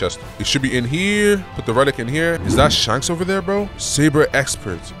 give me the chest. It should be in here. Put the relic in here. Is that Shanks over there, bro? Saber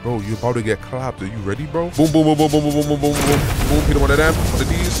experts. Bro, you're about to get clapped. Are you ready, bro? Boom. Hit one of them. One of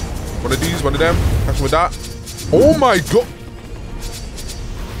them. Catch him with that. Oh my God.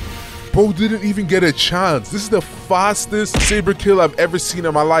 Bro didn't even get a chance. This is the fastest saber kill I've ever seen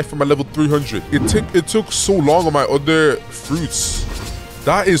in my life from my level 300. It took so long on my other fruits.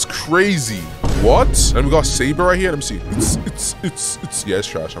 That is crazy. What? And we got saber right here. Let me see. Yeah, it's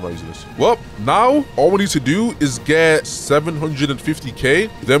trash. I'm not using this. Well, now all we need to do is get 750K.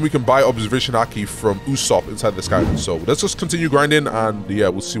 Then we can buy observation haki from Usopp inside the Skyline. So let's just continue grinding and yeah,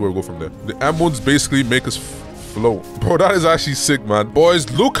 we'll see where we go from there. The M1s basically make us float. Bro, that is actually sick, man. Boys,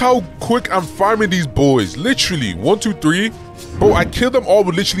 look how quick I'm farming these boys. Literally 1, 2, 3. Bro, I killed them all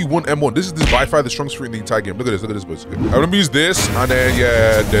with literally one M1. This is by far the strongest fruit in the entire game. Look at this, boys. Okay. I'm gonna use this and then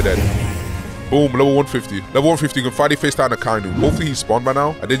yeah, they're dead. Boom, level 150. Level 150, you can finally face down a Kainu. Hopefully he spawned by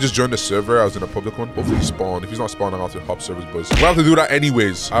now. I did just join the server. I was in a public one. Hopefully he spawned. If he's not spawned, I'm gonna have to hop servers, boys. We'll have to do that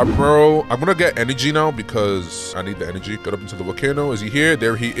anyways. Bro, I'm gonna get energy now because I need the energy. Get up into the volcano. Is he here?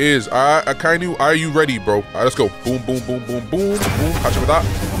 There he is. Kainu, are you ready, bro? All right, let's go. Boom. Catch him with that.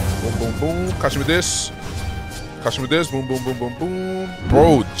 Boom. Catch him with this. Catch him with this. Boom, boom, boom, boom, boom.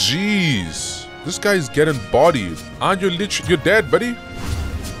 Bro, jeez. This guy's getting bodied. And you're dead, buddy.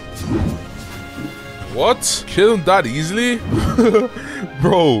 What? Kill him that easily?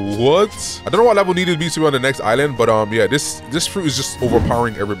 Bro, what? I don't know what level needed to be to be on the next island, but yeah, this fruit is just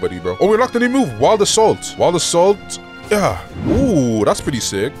overpowering everybody, bro. Oh, we unlocked a new move. Wild Assault. Wild Assault. Yeah. Ooh, that's pretty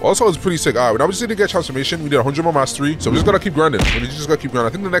sick. Also, it's pretty sick. All right, now we just need to get transformation. We did 100 more mastery, so we just gotta keep grinding. We just gotta keep grinding. I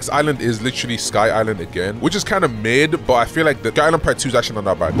think the next island is literally Sky Island again, which is kind of mid, but I feel like the Sky Island Part 2 is actually not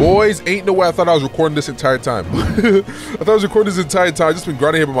that bad. Boys, ain't no way I thought I was recording this entire time. I thought I was recording this entire time. I just been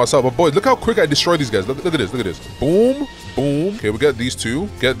grinding here by myself. But boys, look how quick I destroy these guys. Look at this. Look at this. Boom. Boom. Okay, we get these two.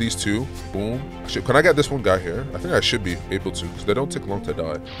 Get these two. Boom. Actually, can I get this one guy here? I think I should be able to, because they don't take long to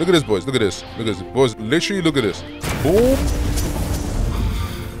die. Look at this, boys. Look at this. Look at this. Boys, literally look at this. Boom.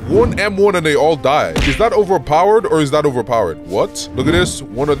 One M1 and they all die. Is that overpowered or is that overpowered? What? Look at this.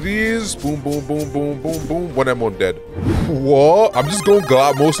 One of these. Boom, boom, boom, boom, boom, boom. One M1 dead. What? I'm just going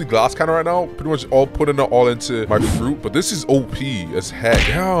mostly glass kind of right now. Pretty much all putting it all into my fruit. But this is OP as heck.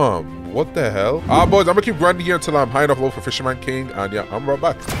 Damn. What the hell? Boys, I'm gonna keep grinding here until I'm high enough level for Fisherman King. And yeah, I'm right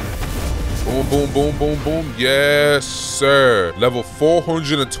back. Boom, boom, boom, boom, boom. Yes, sir. Level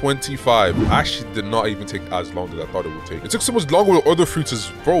 425. Actually did not even take as long as I thought it would take. It took so much longer with other fruits as,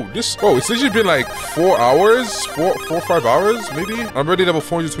 bro, it's literally been like 4 hours, 4 or 5 hours, maybe. I'm already level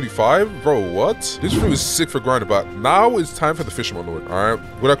 425. Bro, what? This fruit is sick for grinding, but now it's time for the Fisherman Lord. All right,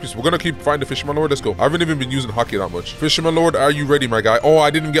 we're gonna keep finding the Fisherman Lord. Let's go. I haven't even been using hockey that much. Fisherman Lord, are you ready, my guy? Oh,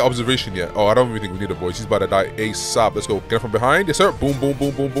 I didn't get observation yet. Oh, I don't even think we need a voice. He's about to die ASAP. Let's go. Get him from behind. Yes, sir. Boom, boom, boom,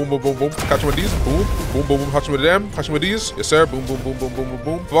 boom, boom, boom, boom, boom. Catch him with these. Boom, boom, boom, boom. Catch him with them. Catch him with these. Yes, sir. Boom, boom, boom, boom, boom, boom,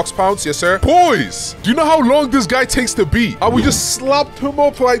 boom. Blox pounce. Yes, sir. Boys, do you know how long this guy takes to beat? And we just slapped him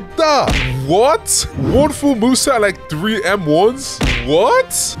up like that. What? One full moveset at like 3 M1s?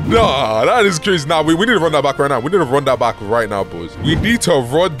 What? Nah, that is crazy. Nah, we need to run that back right now. We need to run that back right now, boys. We need to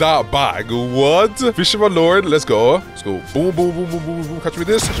run that back. What? Fisherman Lord, let's go. Let's go. Boom, boom, boom, boom, boom, boom. Catch me with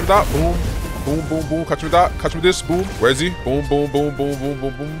this. Catch me with that. Boom. Boom, boom, boom. Catch me with that. Catch me with this. Boom. Where is he? Boom, boom, boom, boom, boom,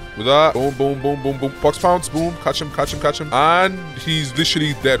 boom, boom. With that. Boom, boom, boom, boom, boom. Box pounce. Boom. Catch him, catch him, catch him. And he's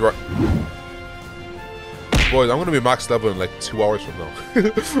literally dead right. Boys, I'm gonna be max level in like 2 hours from now.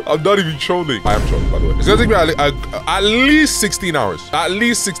 I'm not even trolling. I am trolling, by the way. It's gonna take me at least 16 hours. At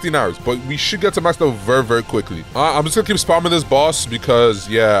least 16 hours. But we should get to max level very, very quickly. I'm just gonna keep spamming this boss because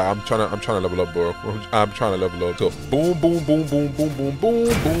yeah, I'm trying to level up, bro. I'm trying to level up. So boom, boom, boom, boom, boom, boom, boom,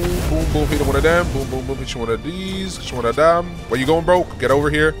 boom, boom, boom. Hit one of them. Boom, boom, boom. Hit you one of these. Hit you one of them. Where you going, bro? Get over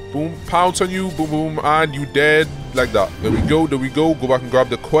here. Boom. Pounce on you. Boom, boom, and you dead. Like that. There we go. There we go. Go back and grab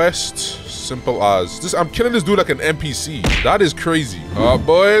the quest. Simple as this. I'm killing this dude like an NPC. That is crazy.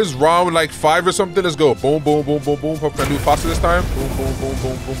 Boys, round like 5 or something. Let's go. Boom, boom, boom, boom, boom. Hope I can do it faster this time. Boom, boom, boom,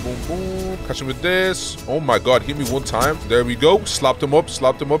 boom, boom, boom, boom. Catch him with this. Oh my god, hit me one time. There we go. Slapped him up.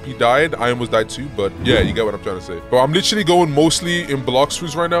 Slapped him up. He died. I almost died too, but yeah, you get what I'm trying to say. Bro, I'm literally going mostly in BLOX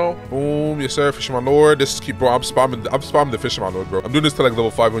fruits right now. Boom. Yes, sir. Fisherman Lord. This is bro. I'm spamming the Fisherman Lord, bro. I'm doing this to like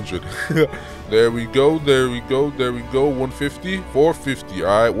level 500. There we go. There we go. There we go. 150, 450. All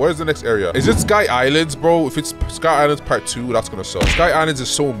right. What is the next area? Is it Sky Islands, bro? If it's Sky Islands Part 2, that's gonna suck. Sky Islands is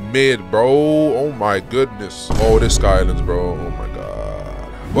so mid, bro. Oh my goodness. Oh, this Sky Islands, bro. Oh my god.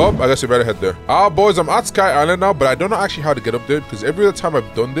 Well, I guess we better head there. Boys, I'm at Sky Island now, but I don't know actually how to get up there because every other time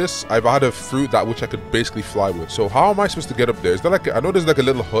I've done this, I've had a fruit that which I could basically fly with. So how am I supposed to get up there? Is there like I know there's like a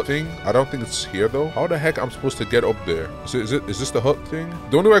little hut thing. I don't think it's here though. How the heck I'm supposed to get up there? Is this the hut thing?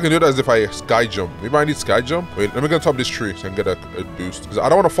 The only way I can do that is if I sky jump. Maybe I need sky jump. Wait, let me get on top of this tree so I can get a boost. Because I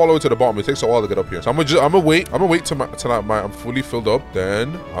don't want to follow it to the bottom. It takes a while to get up here. So I'm gonna wait till I'm fully filled up.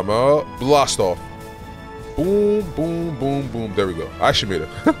 Then I'm gonna blast off. Boom, boom, boom, boom. There we go. I actually made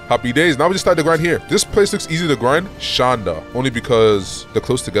it. Happy days. Now we just started to grind here. This place looks easy to grind. Shanda. Only because they're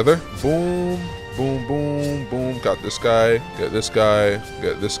close together. Boom, boom, boom, boom. Got this guy. Get this guy.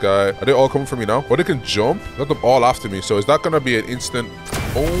 Get this guy. Are they all coming for me now? Or they can jump? Got them all after me. So is that going to be an instant?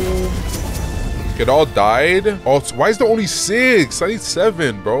 Boom. It all died. Oh, why is there only 6? I need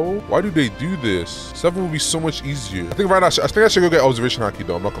 7, bro. Why do they do this? 7 would be so much easier. I think right now, I think I should go get observation haki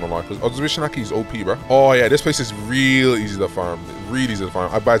though. I'm not gonna lie, because observation haki is OP, bro. Oh yeah, this place is real easy to farm. Really easy to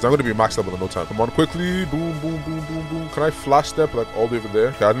farm. Guys, I'm gonna be max level in no time. Come on, quickly. Boom, boom, boom, boom, boom. Can I flash step like all the way over there?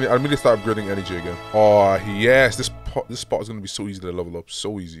 Okay, I need to start upgrading energy again. Oh yes, this spot is gonna be so easy to level up.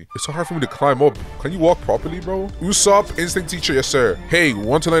 So easy. It's so hard for me to climb up. Can you walk properly, bro? Usopp, instinct teacher, yes sir. Hey,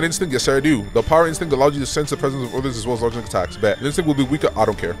 want to learn instinct? Yes sir, I do. The power instinct allows you to sense the presence of others as well as large attacks. Bet. The instinct will be weaker. I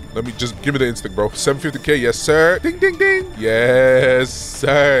don't care. Let me just give me the instinct, bro. 750k, yes sir. Ding ding ding. Yes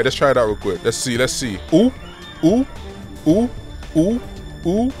sir. Let's try it out real quick. Let's see. Let's see. Ooh, ooh, ooh, ooh,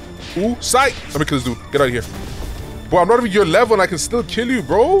 ooh, ooh. Sight. Let me kill this dude. Get out of here. Bro, I'm not even your level and I can still kill you,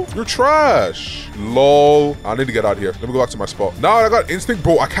 bro. You're trash. Lol. I need to get out of here. Let me go back to my spot. Now I got instinct,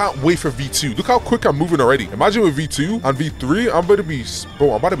 bro. I can't wait for V2. Look how quick I'm moving already. Imagine with V2 and V3, I'm about to be,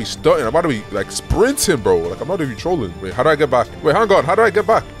 bro, I'm about to be stunting. I'm about to be like sprinting, bro. Like I'm not even trolling. Wait, how do I get back? Wait, hang on. How do I get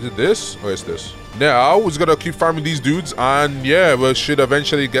back? Is it this? Oh, it's this. Now we're just gonna keep farming these dudes, and yeah, we should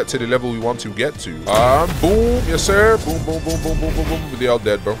eventually get to the level we want to get to. Boom, yes sir. Boom, boom, boom, boom, boom, boom, boom. They all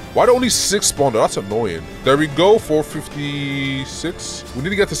dead, bro. Why do only 6 spawn? That's annoying. There we go. 456. We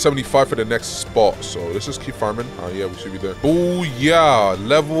need to get to 75 for the next spot. So let's just keep farming. Yeah, we should be there. Oh yeah,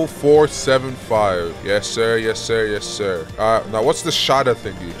 level 475. Yes sir, yes sir, yes sir. Now what's the Shada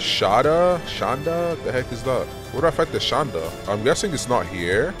thingy? Shanda? The heck is that? Where do I fight the Shanda? I'm guessing it's not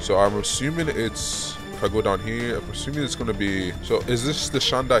here. So I'm assuming it's, if I go down here, I'm assuming it's gonna be, so is this the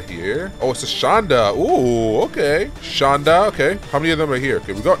Shanda here? Oh, it's the Shanda. Ooh, okay. Shanda, okay. How many of them are here?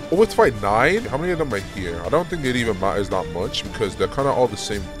 Okay, we got, oh, let's fight 9. How many of them are here? I don't think it even matters that much because they're kind of all the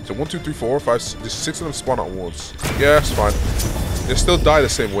same. So 1, 2, 3, 4, 5, 6, there's 6 of them spawn at once. Yeah, it's fine. They still die the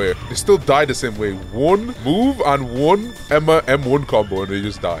same way. They still die the same way. One move and one Emma M1 combo and they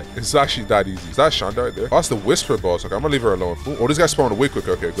just die. It's actually that easy. Is that Shanda right there? Oh, that's the Whisper boss. Okay, I'm gonna leave her alone. Oh, this guy spawned way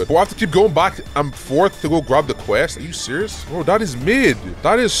quicker. Okay, good. But I have to keep going back and forth to go grab the quest. Are you serious? Bro, that is mid.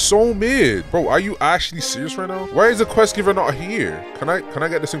 That is so mid. Bro, are you actually serious right now? Why is the quest giver not here? Can I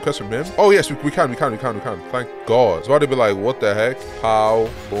get the same quest from him? Oh, yes, we can. Thank God. It's about to be like, what the heck? Pow.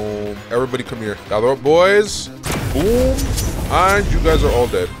 Boom. Everybody come here. Gather up, boys. Boom. And you guys are all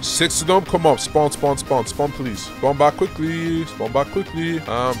dead. 6 of them. Come up. Spawn, please. Spawn back quickly. Boom, boom, boom,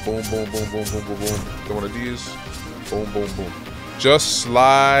 boom, boom, boom, boom. Get one of these. Boom, boom, boom. Just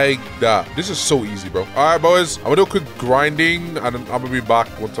like that. This is so easy, bro. All right, boys. I'm gonna do a quick grinding, and I'm gonna be back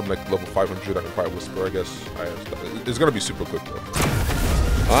once I'm like level 500. I can fight Whisper, I guess. It's gonna be super quick, though.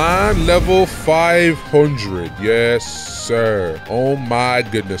 And level 500. Yes, sir. Oh my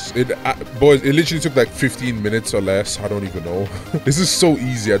goodness. Boys, it literally took like 15 minutes or less. I don't even know. This is so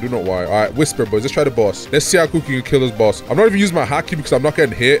easy. I don't know why. All right, Whisper, boys. Let's try the boss. Let's see how quick you can kill this boss. I'm not even using my haki because I'm not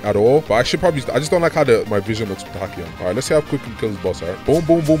getting hit at all. But I should probably, I just don't like how my vision looks with the haki on. All right, let's see how quick you can kill this boss. All right. Boom,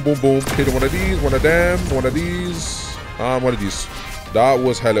 boom, boom, boom, boom. Hit one of these, one of them, one of these. One of these. That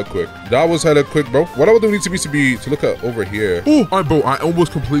was hella quick. That was hella quick, bro. What I would need to look at over here. Oh, all right, bro. I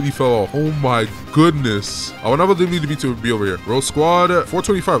almost completely fell off. Oh my goodness. I would never need to be over here. Roll squad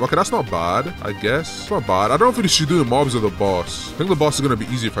 425. Okay, that's not bad. I guess it's not bad. I don't know if we should do the mobs or the boss. I think the boss is gonna be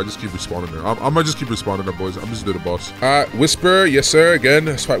easy if I just keep respawning there. I might just keep respawning there, boys. I'm just doing the boss. All right, Whisper. Yes, sir. Again,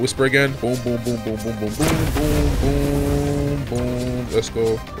 let's fight Whisper again. Boom, boom, boom, boom, boom, boom, boom, boom, boom, boom. Let's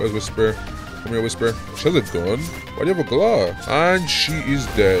go. Where's Whisper? Come here, Whisper. She has a gun. Why do you have a glove? And she is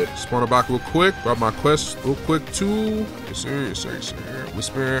dead. Spawn her back real quick. Grab my quest real quick too. Yes, sir. Yes, sir. Yes, sir.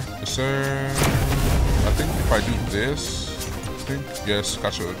 Whisper. Yes, sir. I think if I do this, yes,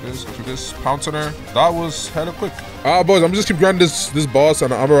 catch her with this, catch her with this. Pounce on her. That was hella quick. Boys, I'm just keep grinding this boss,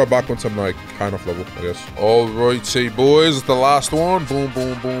 and I'm right back once I'm like high enough level, I guess. All right, say boys, it's the last one. Boom,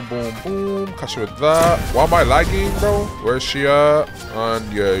 boom, boom, boom, boom. Catch her with that. Why am I lagging, bro? Where's she at?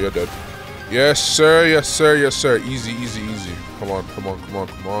 And yeah, you're dead. Yes, sir. Yes, sir. Yes, sir. Easy, easy, easy. Come on, come on, come on,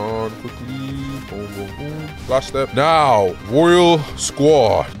 come on. Quickly. Boom, boom, boom. Last step. Now, Royal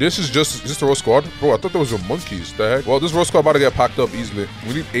Squad. Is this the Royal Squad? Bro, I thought there was a monkeys. The heck? Well, this Royal Squad about to get packed up easily.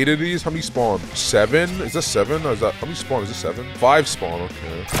 We need 8 of these. How many spawn? 7? Is that 7? Or is that, how many spawn? Is it 7? 5 spawn.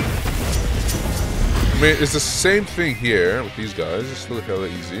 Okay. I mean, it's the same thing here with these guys. It's still hella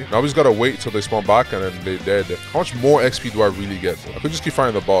easy. Now we just gotta wait till they spawn back and then they're dead. How much more XP do I really get? I could just keep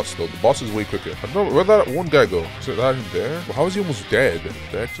fighting the boss though. The boss is way quicker. I don't know, where'd that one guy go? Is that him there? Well, how is he almost dead? What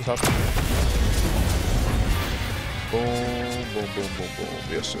the heck just happened? Boom, boom, boom, boom, boom.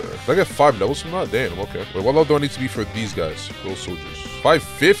 Yes, sir. Did I get 5 levels from that? Damn, okay. Wait, what level do I need to be for these guys? Those soldiers.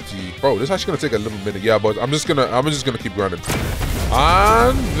 550? Bro, this is actually gonna take a little minute. Yeah, but I'm just gonna keep grinding.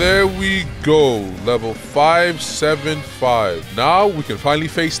 And there we go. Level 575. Now we can finally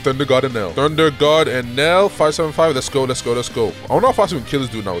face Thunder God and Nell. Thunder God and Nell, 575. Let's go, let's go, let's go. I don't know how fast we can kill this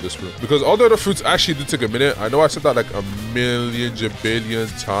dude now with this fruit. Because all the other fruits actually did take a minute. I know I said that like a million jabillion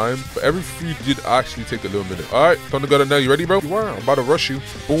times. But every fruit did actually take a little minute. Alright, Thunder God and Nell, you ready, bro? You are. I'm about to rush you.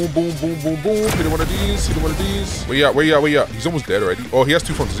 Boom, boom, boom, boom, boom. Hit one of these. Hit one of these. Where you at? Where you at? Where you at? He's almost dead already. Oh, he has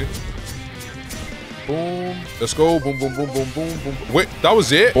 2 fronts, is he? Boom. Let's go. Boom, boom, boom, boom, boom, boom. Wait, that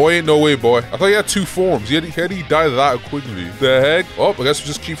was it? Boy, ain't no way, boy. I thought he had 2 forms. He died that quickly. The heck? Oh, I guess we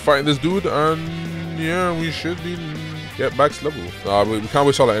just keep fighting this dude, and yeah, we should be get max level. We can't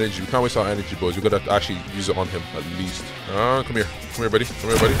waste all our energy. We can't waste our energy, boys. We gotta actually use it on him at least. Come here. Come here, buddy. Come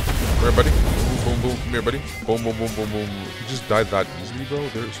here, buddy. Come here, buddy. Boom, Boom, boom. Come here, buddy. Boom, boom, boom, boom, boom. You just died that easily, bro.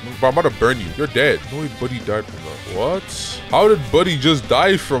 There's no... Bro, I'm about to burn you. You're dead. No way Buddy died from that. What? How did Buddy just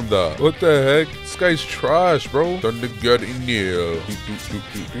die from that? What the heck? This guy's trash, bro. Thunder God in there.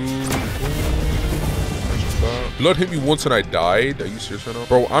 Blood hit me once and I died. Are you serious right now?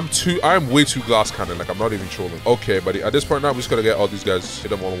 Bro, I'm way too glass cannon. Like, I'm not even trolling. Okay, buddy. At this point now, we just gotta get all these guys, hit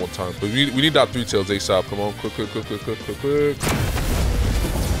them all at one time. But we need that 3 tails ASAP. Come on. Quick.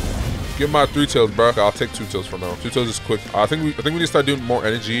 Get my 3 tails, bro. I'll take 2 tails for now. 2 tails is quick. I think we need to start doing more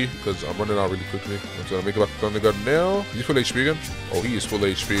energy because I'm running out really quickly. I'm gonna make it back to Thunder God now. Is he full HP again? Oh, he is full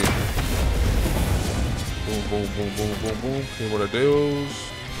HP. Boom, boom, boom, boom, boom, boom. Hit one of those.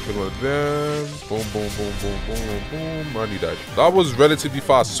 Hit one of them. Boom, boom, boom, boom, boom, boom. And he died. That was relatively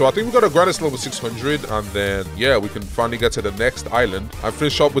fast. So I think we got to grind this level 600. And then, yeah, we can finally get to the next island. I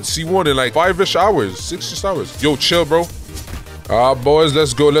finish up with C1 in like 5-ish hours. 6-ish hours. Yo, chill, bro. Boys,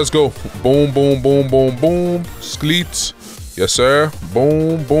 let's go. Boom, boom, boom, boom, boom. Skleet. Yes, sir.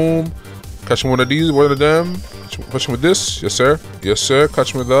 Boom, boom. Catch one of these, one of them. Catch him with this. Yes, sir. Yes, sir.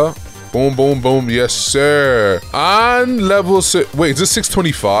 Catch him with that. Boom, boom, boom. Yes, sir. And level 6. Wait, is this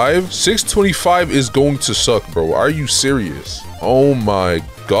 625? 625 is going to suck, bro. Are you serious? Oh my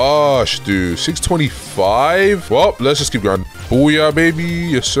gosh, dude. 625? Well, let's just keep going. Booyah, baby.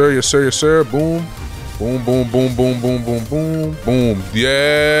 Yes, sir. Yes, sir. Yes, sir. Boom. Boom, boom, boom, boom, boom, boom, boom. Boom.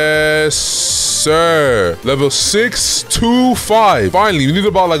 Yes, sir. Level 625. Finally, we need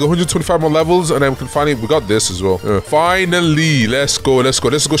about like 125 more levels, and then we got this as well. Finally, let's go. Let's go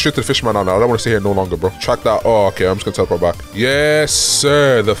straight to the fisherman now. I don't want to stay here no longer, bro. Track that. Oh, okay. I'm just gonna teleport back. Yes,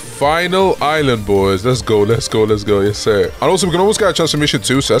 sir. The final island, boys. Let's go. Yes, sir. And also, we can almost get a transformation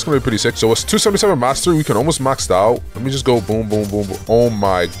too, so that's gonna be pretty sick. So it's 277 master. We can almost max it out. Let me just go boom, boom, boom, boom. Oh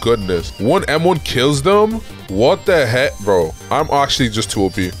my goodness. One M1 kills them. What the heck, bro? I'm actually just too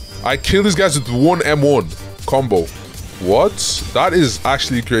OP. I kill these guys with one M1 combo. What? That is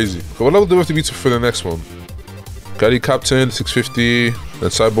actually crazy. So what level do we have to beat for the next one? Caddy Captain 650, then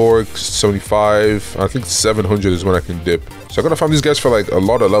Cyborg 75. I think 700 is when I can dip. So I gotta find these guys for like a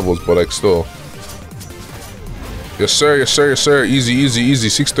lot of levels, but like still. Yes, sir. Yes, sir. Yes, sir. Easy.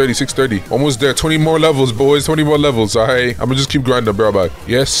 630. Almost there. 20 more levels, boys. 20 more levels. All right. I'm gonna just keep grinding, bro. Back.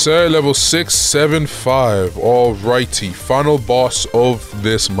 Yes, sir. Level 675. Alrighty. Final boss of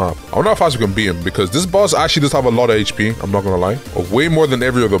this map. I don't know how fast we can beat him because this boss actually does have a lot of HP. I'm not gonna lie. Way more than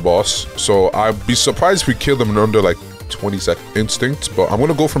every other boss. So I'd be surprised if we killed him in under like 20 seconds. Instinct. But I'm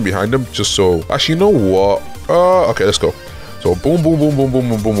gonna go from behind him just so. Actually, you know what? Okay, let's go. So boom.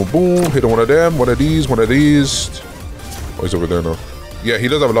 Hit one of them. One of these. Oh, he's over there now. Yeah, he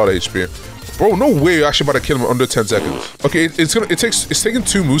does have a lot of HP. Bro, no way you're actually about to kill him in under 10 seconds. Okay, it's taking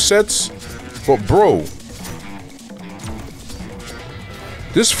 2 movesets. But bro,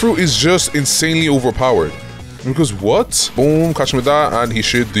 this fruit is just insanely overpowered. Because what? Boom, catch him with that, and he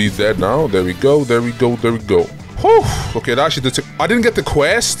should be dead now. There we go. Whew. Okay, that actually did. I didn't get the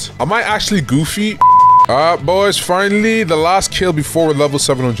quest. Am I actually goofy? Boys, finally the last kill before we're level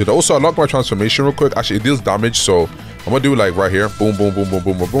 700. Also, I locked my transformation real quick. Actually, it deals damage, so I'm gonna do it like right here. Boom.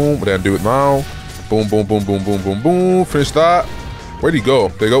 Then do it now. Boom. Finish that. Where'd he go?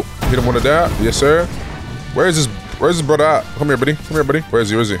 There you go. Hit him one of that. Yes, sir. Where's his brother at? Come here, buddy. Where is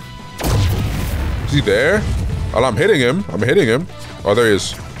he? Is he there? Oh, I'm hitting him. Oh, there he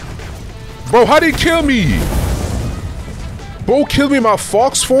is. Bro, how'd he kill me? Bro killed me in my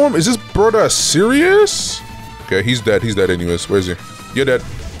fox form? Is this brother serious? Okay, he's dead anyways. Where is he? You're dead.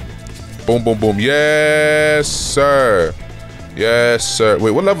 Boom. Yes, sir.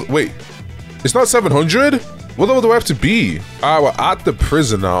 Wait, what level? Wait, it's not 700? What level do I have to be? We're at the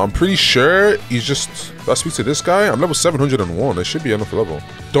prison now. I'm pretty sure he's just... Let's speak to this guy. I'm level 701. It should be enough level.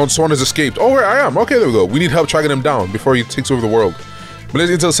 Don Swan has escaped. Oh, where I am. Okay, there we go. We need help tracking him down before he takes over the world. Blaze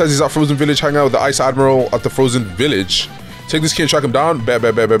Intel says he's at Frozen Village, hanging out with the Ice Admiral at the Frozen Village. Take this key and track him down. Bet.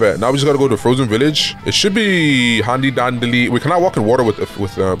 Now we just gotta go to Frozen Village. It should be handy dandily. Wait, can I walk in water with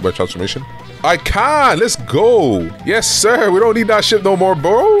my transformation? I can. Let's go. Yes, sir. We don't need that shit no more,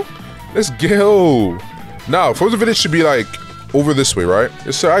 bro. Let's go. Now, Frozen Village should be like over this way, right?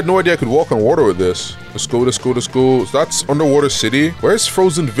 Yes, sir. I had no idea I could walk on water with this. Let's go. So that's Underwater City. Where's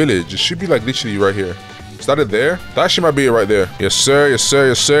Frozen Village? It should be like literally right here. Is that it there? That actually might be it right there. Yes, sir.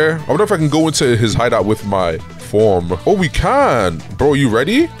 I wonder if I can go into his hideout with my form. Oh, we can. Bro, are you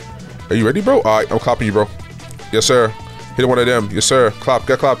ready? Are you ready, bro? All right, I'm clapping you, bro. Yes, sir. Hit one of them. Yes, sir. Clap.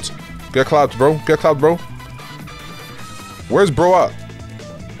 Get clapped. Get clapped, bro. Where's bro at?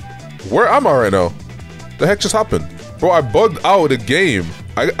 Where am I right now? The heck just happened? Bro, I bugged out the game.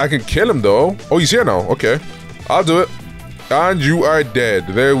 I can kill him, though. Oh, he's here now. Okay. I'll do it. And you are dead.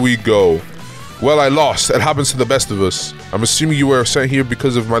 There we go. Well, I lost. It happens to the best of us. I'm assuming you were sent here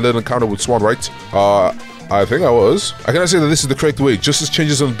because of my little encounter with Swan, right? I think I was. I cannot say that this is the correct way. Justice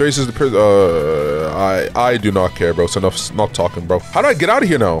changes on the basis of the I do not care, bro. It's enough not talking, bro. How do I get out of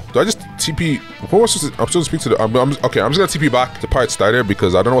here now? Do I just TP? Who am I supposed to? I'm supposed to speak to the. Okay, I'm just gonna TP back to Pirate Starter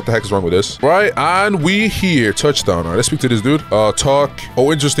because I don't know what the heck is wrong with this. Right, and we here. Touchdown. All right, let's speak to this dude. Talk.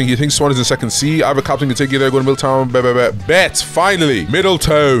 Oh, interesting. He thinks Swan is in second C. I have a captain to take you there. Go to Middletown. Bet. Finally,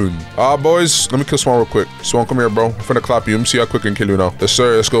 Middletown. Boys, let me kill Swan real quick. Swan, come here, bro. I'm finna clap you. Let me see how quick I can kill you now. Yes,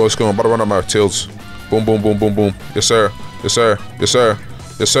 sir. Let's go. Let's go. I'm about to run out my tails. Boom, boom, boom, boom, boom. Yes, sir. Yes, sir. Yes, sir.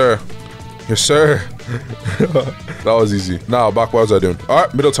 Yes, sir. Yes, sir. That was easy. Now, back what was I doing? All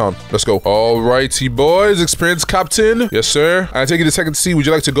right, Middletown. Let's go. All righty, boys. Experienced captain. Yes, sir. I take you to second C. Would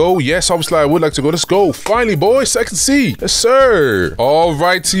you like to go? Yes, obviously I would like to go. Let's go. Finally, boys. Second C. Yes, sir. All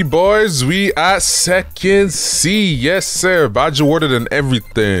righty, boys. We at second C. Yes, sir. Badge awarded and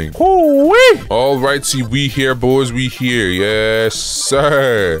everything. Woo-wee. All righty, we here, boys. We here. Yes,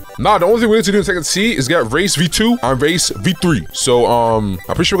 sir. Now, the only thing we need to do in second C is get race V2 and race V3. So, I'm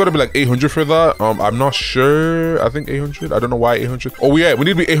pretty sure we're gonna be like 800 for that. I'm not sure. I think 800. I don't know why 800. Oh yeah, we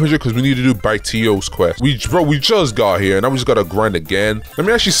need to be 800 because we need to do Bartio's quest. We just got here and now we just gotta grind again. Let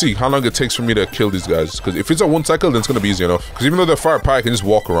me actually see how long it takes for me to kill these guys. Because if it's a one cycle, then it's gonna be easy enough. Because even though they're fire power, I can just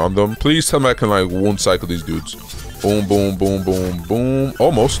walk around them. Please tell me I can like one cycle these dudes. Boom, boom, boom, boom, boom.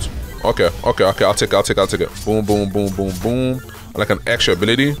 Almost. Okay. I'll take it. Boom, boom, boom, boom, boom. I like an extra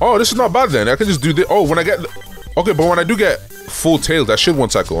ability. Oh, this is not bad then. I can just do this. Oh, when I get. Okay, but when I do get full tails, that should one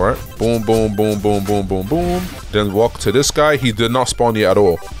cycle, right? Boom, boom, boom, boom, boom, boom, boom. Then walk to this guy. He did not spawn yet at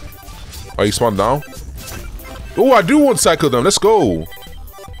all. Oh, he spawned now? Oh, I do one cycle them. Let's go.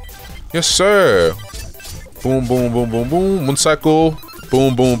 Yes, sir. Boom, boom, boom, boom, boom. One cycle.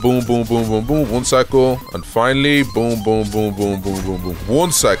 Boom, boom, boom, boom, boom, boom, boom. One cycle. And finally, boom, boom, boom, boom, boom, boom, boom.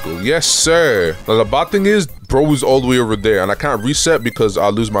 One cycle. Yes, sir. Now, the bad thing is, bro is all the way over there. And I can't reset because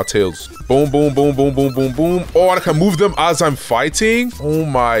I'll lose my tails. Boom, boom, boom, boom, boom, boom, boom. Oh, and I can move them as I'm fighting? Oh,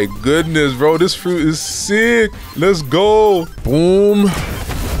 my goodness, bro. This fruit is sick. Let's go. Boom.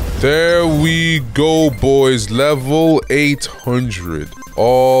 There we go, boys. Level 800.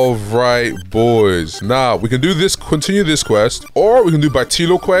 All right, boys. Now, we can do this, continue this quest, or we can do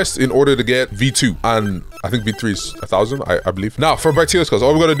Bartilo quest in order to get V2. And I think V3 is 1,000, I believe. Now, for Bartilo's quest,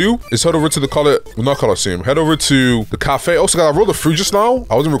 all we gotta do is head over to the not Coliseum. Head over to the cafe. Also, I rolled a fruit just now.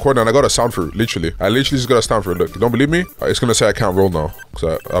 I wasn't recording and I got a sound fruit, literally. I literally just got a sound fruit. Look, you don't believe me? It's gonna say I can't roll now.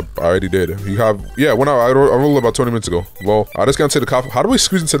 Because I already did. You have, yeah, when I rolled about 20 minutes ago. Well, I just can't say the cafe. How do we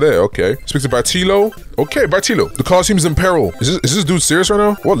squeeze into there? Okay. Speak to Bartilo. Okay, Bartilo. The Coliseum is in peril. Is this dude serious right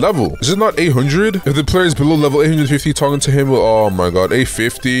now? What level? Is it not 800? If the player is below level 850, talking to him, oh my god,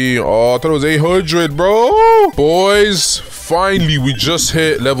 850. Oh, I thought it was 800, bro. Boys, finally, we just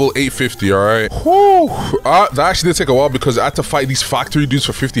hit level 850, all right? Whew. That actually did take a while because I had to fight these factory dudes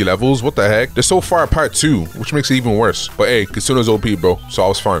for 50 levels. What the heck? They're so far apart too, which makes it even worse. But hey, KITSUNE's OP, bro, so I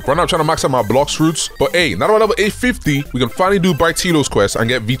was fine. Right now, I'm trying to max out my BLOX fruits. But hey, now that we're level 850, we can finally do Bartilo's quest and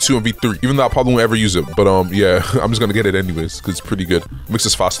get V2 and V3, even though I probably won't ever use it. But yeah, I'm just gonna get it anyways because it's pretty good. Makes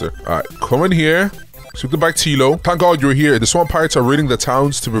us faster. All right, come in here. Speak to Bartilo. Thank God you're here. The Swamp Pirates are raiding the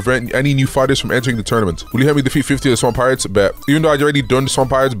towns to prevent any new fighters from entering the tournament. Will you help me defeat 50 of the Swamp Pirates? Bet. Even though I'd already done the Swamp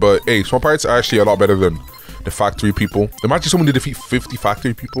Pirates, but hey, Swamp Pirates are actually a lot better than the factory people. Imagine someone to defeat 50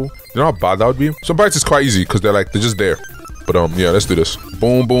 factory people. You know how bad that would be? Swamp Pirates is quite easy because they're just there. But yeah, let's do this.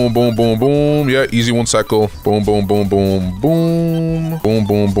 Boom, boom, boom, boom, boom. Yeah, easy one cycle. Boom, boom, boom, boom, boom. Boom,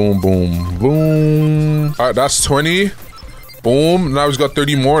 boom, boom, boom, boom. All right, that's 20. Boom. Now we've got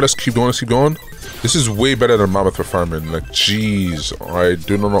 30 more. Let's keep going. Let's keep going. This is way better than Mammoth for farming. Like, jeez. I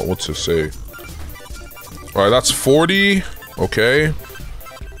do not know what to say. All right, that's 40. Okay.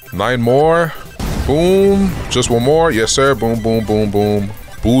 9 more. Boom. Just one more. Yes, sir. Boom, boom, boom, boom.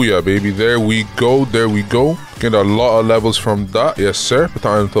 Booyah, baby. There we go. There we go. Get a lot of levels from that. Yes, sir. Put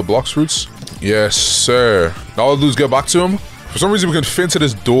that into BLOX fruits. Yes, sir. Now all I'll do is get back to him. For some reason, we can fit into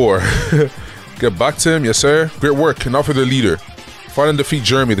this door. Get back to him. Yes, sir. Great work. Now for the leader. Fight and defeat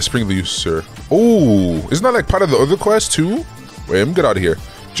Jeremy, the spring leaf, sir. Oh, isn't that like part of the other quest too? Wait, let me get out of here.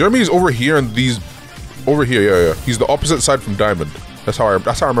 Jeremy is over here and these over here. Yeah. He's the opposite side from Diamond. That's how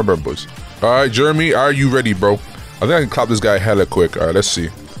I remember him, boys. All right, Jeremy, are you ready, bro? I think I can clap this guy hella quick. All right, let's see.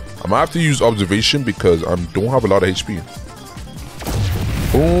 I'm gonna have to use observation because I don't have a lot of HP.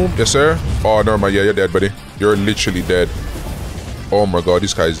 Boom. Yes, sir. Oh, never mind. Yeah, you're dead, buddy. You're literally dead. Oh my god,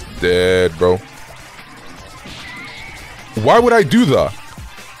 this guy's dead, bro. Why would I do that?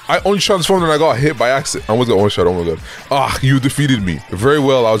 I untransformed and I got hit by accident. I almost got one shot. Oh my god. Ah, you defeated me. Very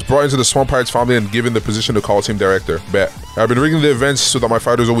well. I was brought into the Swan Pirates family and given the position of Coliseum Director. Bet. I've been rigging the events so that my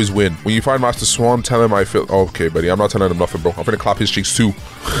fighters always win. When you find Master Swan, tell him I feel... Oh, okay, buddy. I'm not telling him nothing, bro. I'm gonna clap his cheeks too.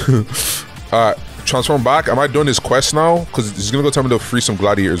 Alright. Transform back. Am I doing this quest now? Because he's gonna go tell me to free some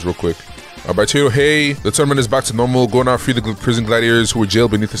gladiators real quick. Bartero, hey, the tournament is back to normal. Go now, free the prison gladiators who were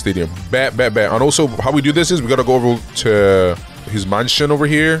jailed beneath the stadium. Bet. And also, how we do this is we gotta go over to his mansion over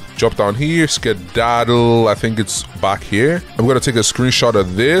here. Jump down here, skedaddle. I think it's back here. I'm gonna take a screenshot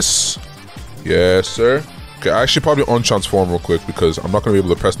of this. Yes, sir. Okay, I should probably untransform real quick because I'm not gonna be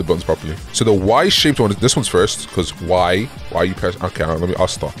able to press the buttons properly. So the Y-shaped one, this one's first, because why you press? Okay, I'll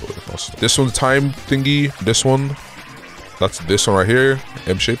stop. This one's time thingy. This one, that's this one right here,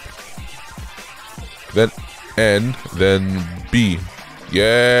 M shape. Then N, then B.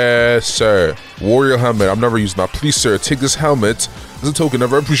 Yes, sir. Warrior helmet. I've never used that. Please, sir, take this helmet as a token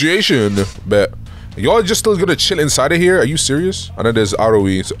of appreciation. Bet. Y'all just still gonna chill inside of here? Are you serious? And then there's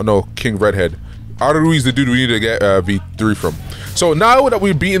Arui. No, King Redhead. Arui's the dude we need to get V3 from. So now that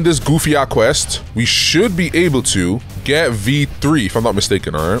we've beaten this goofy quest, we should be able to get V3, if I'm not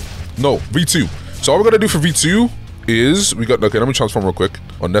mistaken, alright? No, V2. So all we're gonna do for V2 is we got, okay, let me transform real quick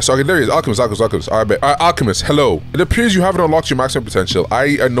on this. Okay, there he is. Alchemist. I bet. Alchemist, hello. It appears you haven't unlocked your maximum potential.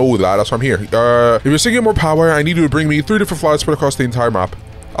 I know that. That's why I'm here. If you're seeking more power, I need you to bring me 3 different flowers spread across the entire map.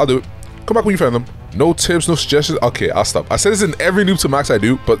 I'll do it. Come back when you find them. No tips, no suggestions. Okay, I'll stop. I said this in every noob to max I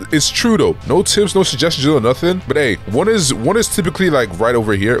do, but it's true though. No tips, no suggestions, or nothing. But hey, one is typically like right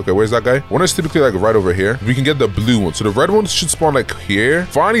over here. Okay, where's that guy? One is typically like right over here. We can get the blue one. So the red one should spawn like here.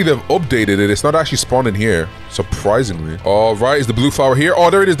 Finally, they've updated it. It's not actually spawning here, surprisingly. All right, is the blue flower here? Oh,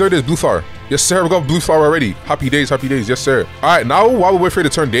 there it is. There it is. Blue flower. Yes, sir. We got blue flower already. Happy days. Happy days. Yes, sir. All right, now while we wait for it to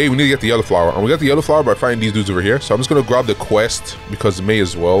turn day, we need to get the yellow flower. And we got the yellow flower by finding these dudes over here. So I'm just gonna grab the quest because it may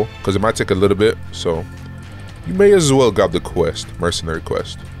as well, because it might take a little bit. So you may as well grab the quest, mercenary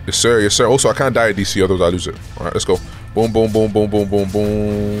quest. Yes, sir. Yes, sir. Also, I can't die at DC, otherwise I lose it. All right, let's go. Boom, boom, boom, boom, boom, boom,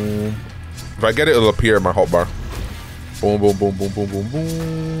 boom. If I get it, it'll appear in my hotbar. Boom, boom, boom, boom, boom, boom,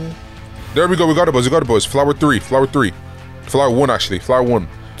 boom. There we go. We got it, boys. We got it, boys. Flower 3. Flower 3. Flower 1, actually. Flower 1.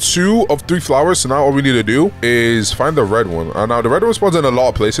 2 of 3 flowers. So now all we need to do is find the red one. Now the red one spawns in a lot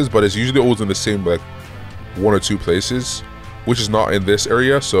of places, but it's usually always in the same like 1 or 2 places, which is not in this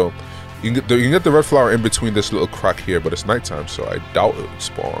area. So you can get the red flower in between this little crack here, but it's nighttime, so I doubt it would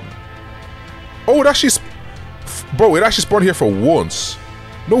spawn. Oh, it actually, bro, it actually spawned here for once.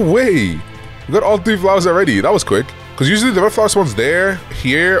 No way. We got all 3 flowers already. That was quick. Because usually the red flower spawns there,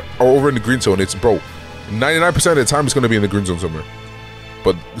 here, or over in the green zone. It's, bro, 99% of the time it's going to be in the green zone somewhere.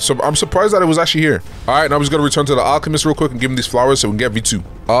 But so I'm surprised that it was actually here. All right, now I'm just going to return to the Alchemist real quick and give him these flowers so we can get V2.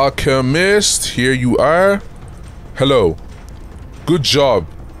 Alchemist, here you are. Hello. Good job.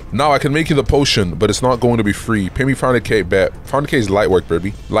 Now I can make you the potion, but it's not going to be free. Pay me 500k, bet. 500k is light work,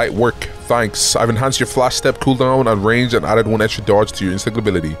 baby. Light work, thanks. I've enhanced your flash step cooldown and range and added 1 extra dodge to your instant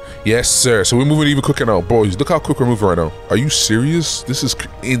ability. Yes, sir. So we're moving even quicker now. Boys, look how quick we're moving right now. Are you serious? This is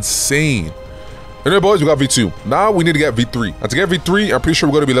insane. And then, boys, we got V2. Now we need to get V3. And to get V3, I'm pretty sure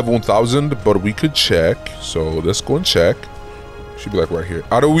we're going to be level 1000, but we could check. So let's go and check. Should be like right here.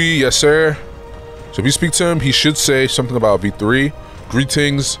 How do we? Yes, sir. So if you speak to him, he should say something about V3.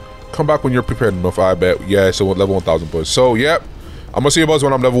 Greetings. Come back when you're prepared enough, I bet. Yeah, so level 1000, boys. So, yep. I'm gonna see you boys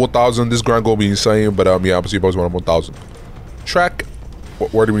when I'm level 1000. This grind gonna be insane, but yeah, I'm gonna see you boys when I'm 1000. Track.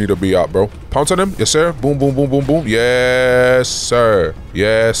 Where do we need to be at, bro? Pounce on him. Yes, sir. Boom, boom, boom, boom, boom. Yes, sir.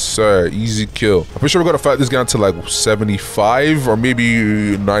 Yes, sir. Easy kill. I'm pretty sure we're gonna fight this guy until like 75 or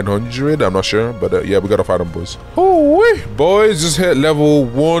maybe 900. I'm not sure, but yeah, we gotta fight him, boys. Oh, boys, just hit level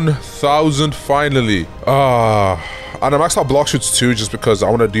 1000 finally. And I maxed out block shoots too, just because I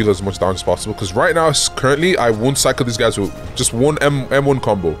want to deal as much damage as possible. Because right now, currently, I won't cycle these guys with just one M1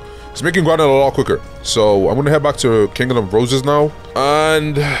 combo. It's making grinding a lot quicker. So I'm going to head back to Kingdom of Roses now.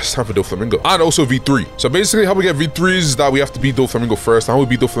 And it's time for Doflamingo. And also V3. So basically, how we get V3 is that we have to beat Doflamingo first. And how we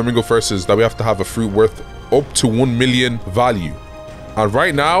beat Doflamingo first is that we have to have a fruit worth up to 1 million value. And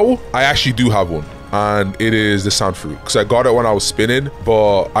right now, I actually do have one. And it is the sound fruit. Because I got it when I was spinning.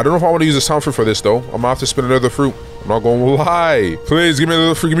 But I don't know if I want to use the sound fruit for this, though. I'm going to have to spin another fruit. I'm not going to lie. Please, give me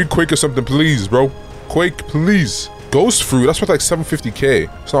another fruit. Give me Quake or something, please, bro. Quake, please. Ghost fruit. That's worth like 750k.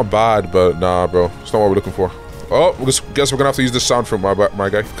 It's not bad, but nah, bro. It's not what we're looking for. Oh, guess we're going to have to use the sound fruit, my guy. We're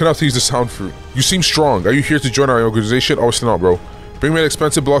going to have to use the sound fruit. You seem strong. Are you here to join our organization? Obviously not, bro. Bring me an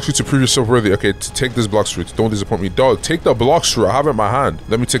expensive block fruit to prove yourself worthy. Okay, take this block fruit. Don't disappoint me. Dog, take the block fruit. I have it in my hand.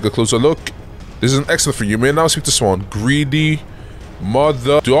 Let me take a closer look. This is an excellent for you. May now speak to Swan. Greedy.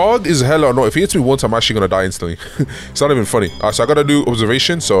 Mother dog is hella annoying. If he hits me once, I'm actually gonna die instantly. It's not even funny. So I gotta do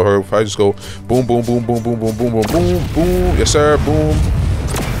observation. So if I just go boom, boom, boom, boom, boom, boom, boom, boom, boom, boom. Yes, sir. Boom.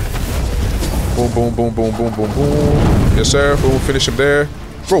 Boom, boom, boom, boom, boom, boom, boom. Yes, sir. Boom. Finish him there.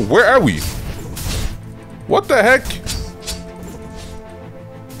 Bro, where are we? What the heck?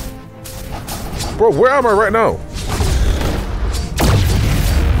 Bro, where am I right now?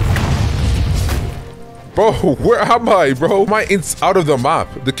 Bro, where am I, bro? My int's out of the map.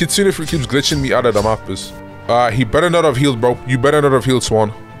 The Kitsune fruit keeps glitching me out of the map. He better not have healed, bro. You better not have healed,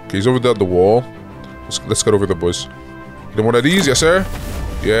 Swan. Okay, he's over there at the wall. Let's get over there, boys. Then one of these, yes, sir.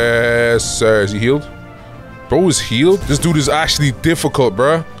 Yes, sir. Is he healed? Bro is healed? This dude is actually difficult,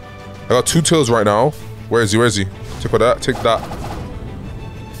 bro. I got 2 tails right now. Where is he? Where is he? Take that. Take that.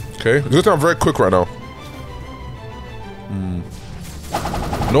 Okay. Good thing I'm very quick right now.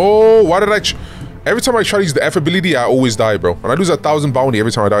 No, why did I... Every time I try to use the F ability, I always die, bro. And I lose 1,000 bounty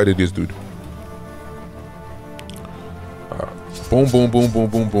every time I die to this dude. Boom, boom, boom, boom,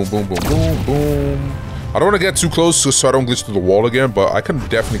 boom, boom, boom, boom, boom, boom. I don't want to get too close so I don't glitch through the wall again, but I can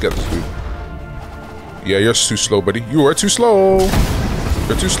definitely get this dude. Yeah, you're too slow, buddy. You are too slow.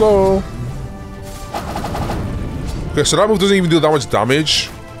 You're too slow. Okay, so that move doesn't even do that much damage.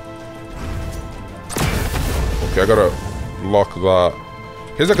 Okay, I gotta lock that.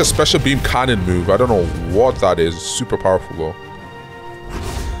 Here's like a special beam cannon move. I don't know what that is. It's super powerful though.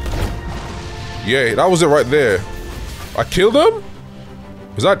 Yeah, that was it right there. I killed him?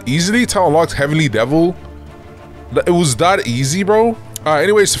 Was that easily? Town unlocked Heavenly Devil? It was that easy, bro?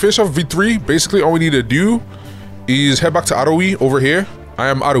 Anyways, to finish off V3, basically all we need to do is head back to Arui over here. I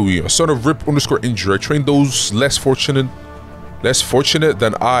am Arui, a son of Rip_Injury. I trained those less fortunate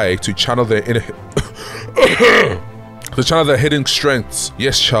than I to channel their inner to channel their hidden strengths.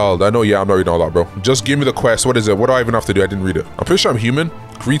 Yes, child. I know, yeah, I'm not reading all that, bro. Just give me the quest. What is it? What do I even have to do? I didn't read it. I'm pretty sure I'm human.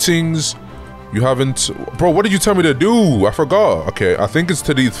 Greetings. You haven't... Bro, what did you tell me to do? I forgot. Okay, I think it's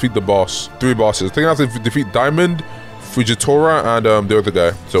to defeat the boss. 3 bosses. I think I have to defeat Diamond, Fujitora, and the other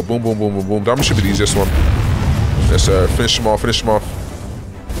guy. So boom, boom, boom, boom, boom. Diamond should be the easiest one. Yes, sir. Finish him off. Finish him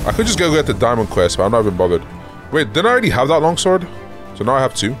off. I could just go get the Diamond quest, but I'm not even bothered. Wait, didn't I already have that longsword? So now I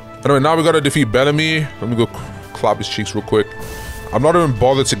have 2. Anyway, now we gotta defeat Bellamy. Let me go clap his cheeks real quick. I'm not even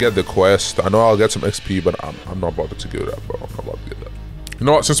bothered to get the quest. I know I'll get some XP, but I'm not bothered to do that, bro. I'm not bothered to get that. You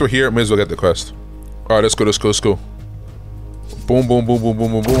know what? Since we're here, may as well get the quest. All right, let's go. Let's go. Let's go. Boom, boom, boom, boom,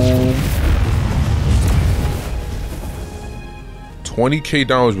 boom, boom, boom. 20k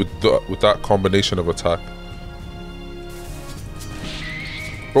damage with that combination of attack.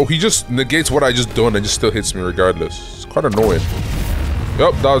 Bro, he just negates what I just done and just still hits me regardless. It's quite annoying.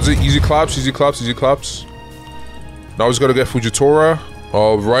 Yep, that was it. Easy claps, easy claps, easy claps. Now we just gotta get Fujitora.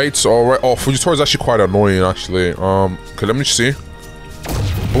 All right, all right. Oh, Fujitora is actually quite annoying, actually. Okay, let me see.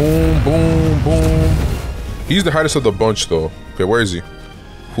 Boom, boom, boom. He's the hardest of the bunch, though. Okay, where is he?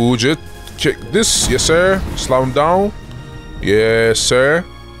 Fujit, kick this. Yes, sir. Slow him down. Yes, sir.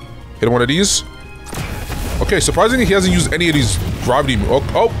 Hit one of these. Okay, surprisingly, he hasn't used any of these gravity. Oh,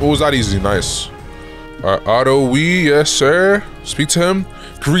 what was that easy? Nice. All right, Auto-Wii. Yes, sir. Speak to him.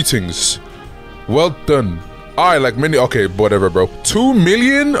 Greetings. Well done. I like many. Okay, whatever, bro. 2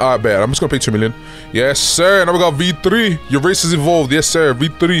 million? I bet. I'm just gonna pay 2 million. Yes, sir. Now we got V3. Your race has evolved. Yes, sir.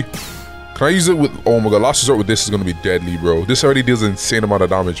 V3. Can I use it with... Oh my god, last resort with this is gonna be deadly, bro. This already deals an insane amount of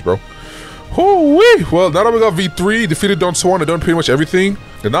damage, bro. Hoo-wee. Well, now that we got V3, defeated Don Swan and done pretty much everything.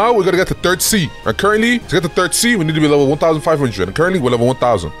 And now we gotta get to 3rd C. And currently, to get to 3rd C, we need to be level 1,500. And currently, we're level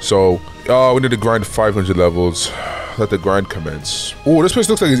 1,000. So, we need to grind 500 levels. Let the grind commence. Oh, this place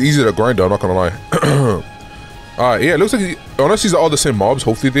looks like it's easy to grind, though. I'm not gonna lie. Alright, yeah, it looks like... Unless these are all the same mobs,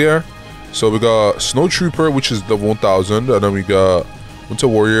 hopefully they are. So we got Snow Trooper, which is level 1,000. And then we got Winter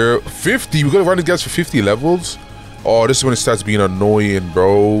Warrior. 50? We gotta run these guys for 50 levels? Oh, this is when it starts being annoying,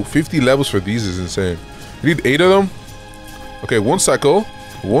 bro. 50 levels for these is insane. You need 8 of them? Okay, 1 cycle.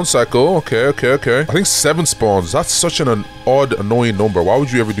 1 cycle. Okay, okay, okay. I think 7 spawns. That's such an odd, annoying number. Why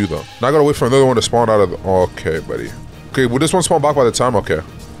would you ever do that? Now I gotta wait for another one to spawn out of the... Okay, buddy. Okay, will this one spawn back by the time? Okay.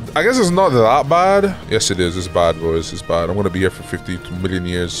 I guess it's not that bad. Yes, it is. It's bad, boys. It's bad. I'm gonna be here for 50 million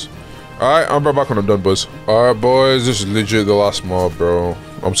years. Alright, I'm right back when I'm done, boys. Alright, boys. This is legit the last mob, bro.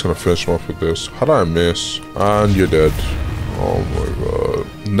 I'm just gonna finish him off with this. How did I miss? And you're dead. Oh my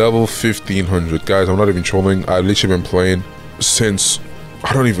god. Level 1500. Guys, I'm not even trolling. I've literally been playing since...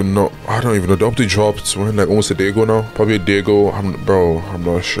 I don't even know. The update dropped when, like, almost a day ago now. Probably a day ago. Bro, I'm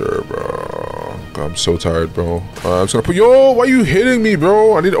not sure, bro. God, I'm so tired, bro. I'm just gonna put... Yo, why are you hitting me,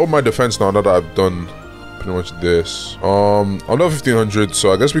 bro? I need to open my defense now that I've done pretty much this. I'm level 1500,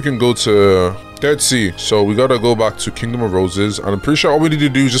 so I guess we can go to 3rd C. So we gotta go back to Kingdom of Roses, and I'm pretty sure all we need to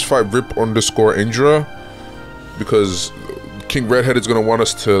do is just fight Rip_Indra, because King Redhead is gonna want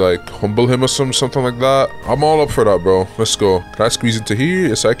us to like humble him or something like that. I'm all up for that, bro. Let's go. Can I squeeze into here?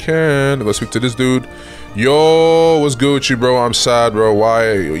 Yes, I can. Let's speak to this dude. Yo, what's good with you, bro? I'm sad, bro.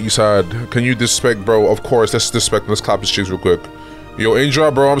 Why you sad? Can you disrespect, bro? Of course, let's disrespect. Let's clap his cheeks real quick. Yo, Indra,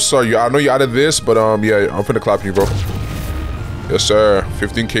 bro, I'm sorry. I know you're out of this, but yeah, I'm finna clap you, bro. Yes, sir.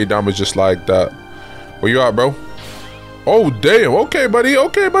 15k damage just like that. Where you at, bro? Oh, damn. Okay, buddy.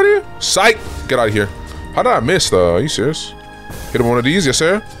 Okay, buddy. Psych. Get out of here. How did I miss, though? Are you serious? Hit him one of these, yes,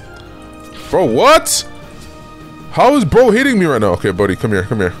 sir. Bro, what? How is bro hitting me right now? Okay, buddy, come here,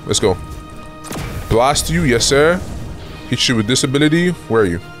 come here. Let's go. Blast you, yes, sir. Hit you with this ability. Where are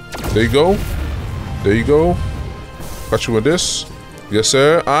you? There you go. There you go. Got you with this. Yes,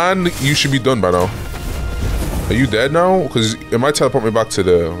 sir. And you should be done by now. Are you dead now? Because it might teleport me back to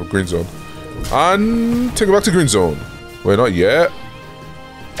the green zone. And take it back to green zone. Wait, not yet.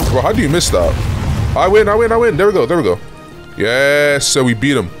 Bro, how do you miss that? I win, I win, I win. There we go, there we go. Yes, so we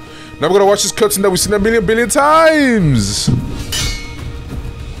beat him. Now we're gonna watch this cutscene that we've seen a billion times.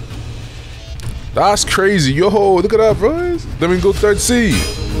 That's crazy. Yo, look at that, bros. Then we can go 3rd C.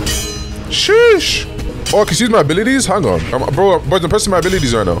 Sheesh. Oh, I can use my abilities? Hang on. Bro, I'm pressing my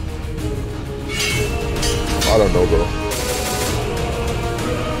abilities right now. I don't know, bro.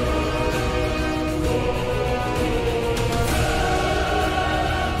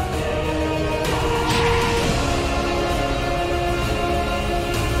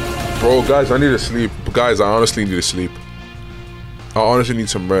 Bro, guys, I need to sleep. Guys, I honestly need to sleep. I honestly need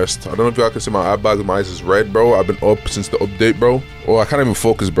some rest. I don't know if y'all can see my eye bags. My eyes is red, bro. I've been up since the update, bro. Oh, I can't even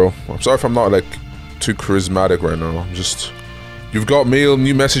focus, bro. I'm sorry if I'm not, like, too charismatic right now. I'm just... You've got mail,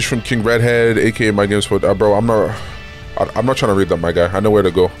 new message from King Redhead, aka my games, but bro, I'm not trying to read that, my guy. I know where to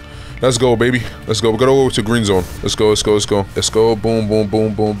go. Let's go, baby. Let's go. We're gonna go to green zone. Let's go, let's go, let's go. Let's go. Boom, boom,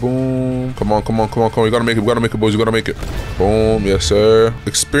 boom, boom, boom. Come on, come on, come on, come on. We gotta make it. We gotta make it, boys. We gotta make it. Boom. Yes, sir.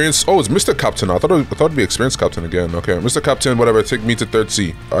 Experience. Oh, it's Mr. Captain. I thought it'd be Experience Captain again. Okay, Mr. Captain, whatever. Take me to 3rd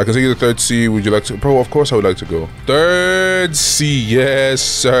C. I can take you to 3rd C. Would you like to? Bro, of course I would like to go. 3rd C. Yes,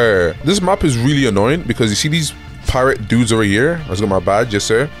 sir. This map is really annoying because you see these pirate dudes over here. I got my badge. Yes,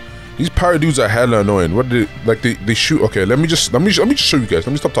 sir. These pirate dudes are hella annoying. What do they shoot? Okay, let me just show you guys.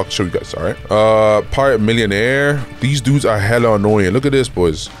 Let me stop talking, show you guys. All right. Pirate millionaire. These dudes are hella annoying. Look at this,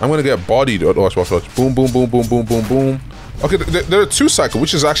 boys. I'm gonna get bodied. Oh, watch, watch, watch. Boom, boom, boom, boom, boom, boom, boom. Okay, they're a 2 cycle,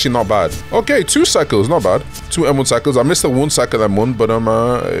 which is actually not bad. Okay, 2 cycles, not bad. 2 M1 cycles. I missed the 1 cycle M1, but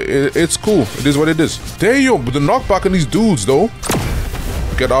it's cool. It is what it is. Damn, but the knockback on these dudes though.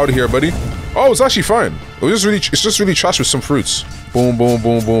 Get out of here, buddy. Oh, it's actually fine. It's just really trash with some fruits. Boom, boom,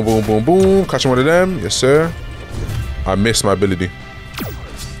 boom, boom, boom, boom, boom. Catching one of them. Yes, sir. I missed my ability.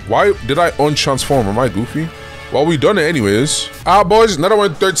 Why did I untransform? Am I goofy? Well, we done it anyways. Boys, now that we're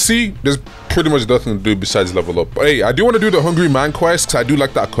in 3rd C, there's pretty much nothing to do besides level up. But hey, I do want to do the Hungry Man quest, because I do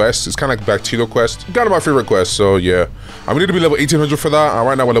like that quest. It's kind of like Bacteria quest. Kind of my favorite quest, so yeah. I'm going to be level 1800 for that.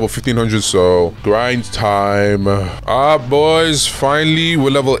 Right now we're level 1500, so grind time. Boys, finally we're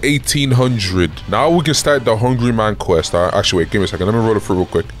level 1800. Now we can start the Hungry Man quest. Actually, wait, give me a second. Let me roll the fruit real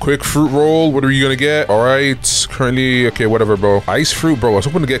quick. Quick fruit roll. What are you going to get? All right, currently, okay, whatever, bro. Ice fruit, bro. I was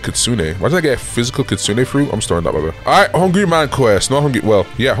hoping to get Kitsune. Why did I get physical Kitsune fruit? I'm storing that, baby. All right, Hungry Man quest. Not hungry. Well,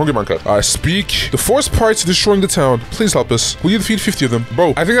 yeah, Hungry Man quest. Speak. The force parts destroying the town. Please help us. Will you defeat 50 of them?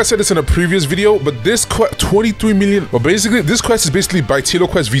 Bro, I think I said this in a previous video, but this quest, 23 million. But basically, this quest is basically Bacteria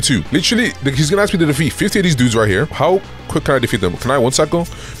quest V2. Literally, he's gonna ask me to defeat 50 of these dudes right here. How quick can I defeat them? Can I 1 cycle?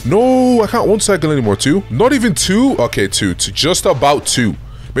 No, I can't 1 cycle anymore. 2? Not even 2? Okay, 2. Just about 2.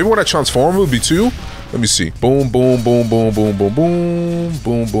 Maybe when I transform, it'll be 2. Let me see. Boom, boom, boom, boom, boom, boom, boom.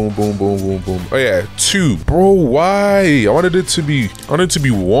 Boom, boom, boom, boom, boom, boom. Oh yeah, 2. Bro, why? I wanted it to be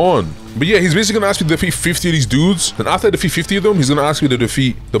 1. But yeah, he's basically gonna ask me to defeat 50 of these dudes. And after I defeat 50 of them, he's gonna ask me to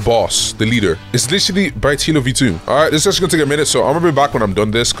defeat the boss, the leader. It's literally Bacteria V2. Alright, this is actually gonna take a minute, so I'm gonna be back when I'm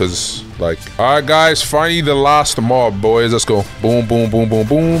done this, cause like, alright guys, finally the last mob, boys. Let's go. Boom, boom, boom, boom,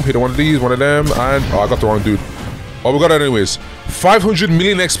 boom. Hit one of these, one of them, and oh, I got the wrong dude. Oh, we got it anyways. 500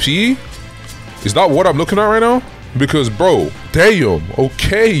 million XP? Is that what I'm looking at right now? Because, bro, damn,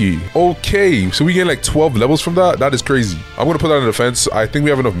 okay, so we get like 12 levels from that? That is crazy. I'm gonna put that in defense. I think we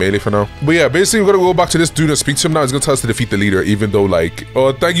have enough melee for now. But yeah, basically, we're gonna go back to this dude and speak to him now. He's gonna tell us to defeat the leader, even though, like,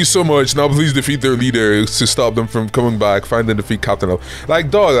 oh, thank you so much. Now please defeat their leader to stop them from coming back. Find and defeat Captain. Like,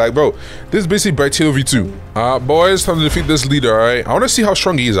 dog, like, bro, this is basically Bacteria V2. Boys, time to defeat this leader, all right? I wanna see how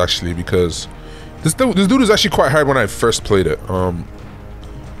strong he is, actually, because this dude is actually quite hard when I first played it.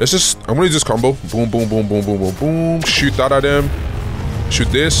 Let's just, I'm gonna just combo. Boom, boom, boom, boom, boom, boom, boom. Shoot that at him. Shoot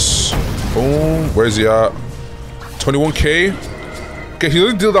this. Boom. Where's he at? 21k. Okay, he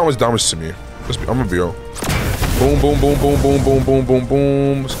doesn't deal that much damage to me. I'm gonna be real. Boom, boom, boom, boom, boom, boom, boom, boom,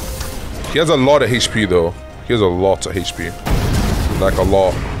 boom. He has a lot of HP though. He has a lot of HP. Like a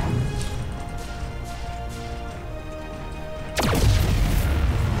lot.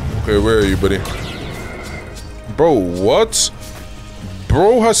 Okay, where are you, buddy? Bro, what?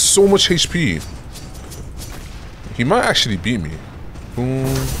 Bro has so much HP. He might actually beat me. Boom.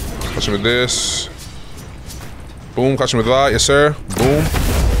 Catch him with this. Boom. Catch him with that. Yes, sir. Boom.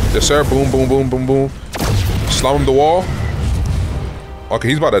 Yes, sir. Boom, boom, boom, boom, boom. Slam him the wall. Okay,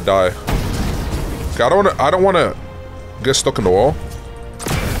 he's about to die. Okay, I don't wanna get stuck in the wall.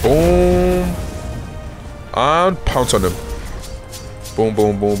 Boom. And pounce on him. Boom,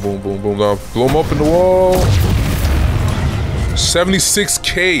 boom, boom, boom, boom, boom. Now blow him up in the wall.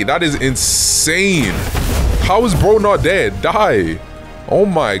 76k. That is insane. How is bro not dead? Die. Oh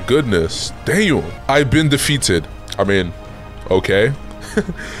my goodness. Damn. I've been defeated. I mean, okay.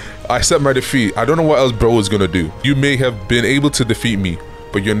 I accept my defeat. I don't know what else bro is gonna do. You may have been able to defeat me,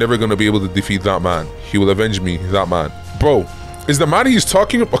 but you're never gonna be able to defeat that man. He will avenge me, that man. Bro, is the man he's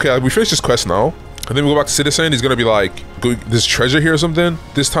talking? Okay, we finished this quest now. And then we go back to Citizen. He's gonna be like, there's treasure here or something.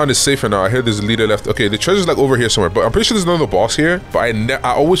 This town is safer now. I hear there's a leader left. Okay, the treasure's like over here somewhere, but I'm pretty sure there's another boss here. But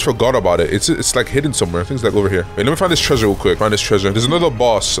I always forgot about it. It's like hidden somewhere. I think it's like over here. Wait, let me find this treasure real quick. Find this treasure. There's another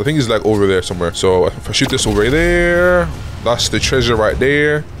boss. I think he's like over there somewhere. So if I shoot this over there, that's the treasure right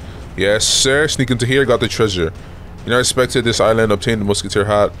there. Yes, sir. Sneak into here. Got the treasure. You know, I expected this island. Obtained the musketeer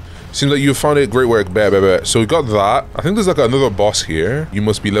hat. Seems like you found it. Great work. Bad, bad, bad. So we got that. I think there's like another boss here. You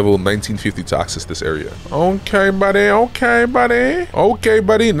must be level 1950 to access this area. Okay, buddy. Okay, buddy. Okay,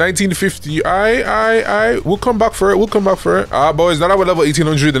 buddy. 1950. I. We'll come back for it. We'll come back for it. Boys, now that we're level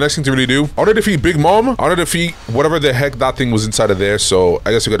 1800, the next thing to really do, I want to defeat Big Mom. I want to defeat whatever the heck that thing was inside of there. So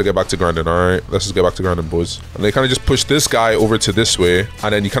I guess we got to get back to grinding. All right, let's just get back to grinding, boys. And they kind of just push this guy over to this way.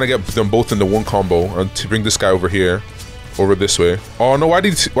 And then you kind of get them both into one combo. And to bring this guy over here. Over this way. Oh no, why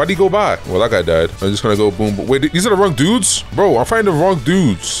did he go back? Well, that guy died. I'm just gonna go boom, boom. Wait, these are the wrong dudes? Bro, I'm finding the wrong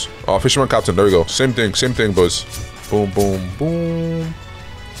dudes. Oh, Fisherman Captain, there we go. Same thing, boys. Boom, boom, boom.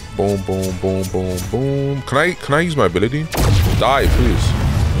 Boom, boom, boom, boom, boom. Can I use my ability? Die, please.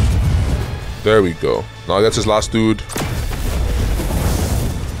 There we go. Now that's his last dude.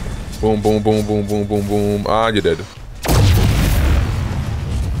 Boom, boom, boom, boom, boom, boom, boom. Ah, you're dead.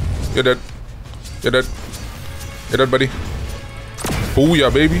 You're dead. You're dead. Hey there, buddy.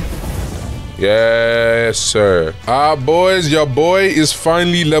 Booyah, baby. Yes, sir. Boys, your boy is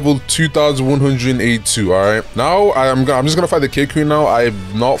finally level 2182. All right. Now I'm just gonna fight the KITSUNE now.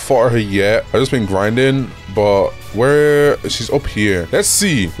 I've not fought her yet. I've just been grinding, but where she's up here. Let's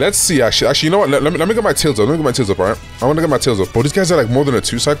see. Actually, you know what? Let me get my tails up. Let me get my tails up. All right. I want to get my tails up. Bro, these guys are like more than a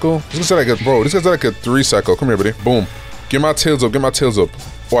 2 cycle. This guy's like bro. This guy's like a 3 cycle. Come here, buddy. Boom. Get my tails up. Get my tails up.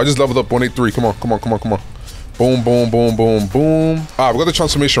 Oh, I just leveled up 183. Come on. Come on. Come on. Come on. Boom, boom, boom, boom, boom. We got the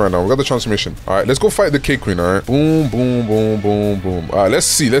transformation right now. We got the transformation. All right, let's go fight the KITSUNE, all right? Boom, boom, boom, boom, boom. All right, let's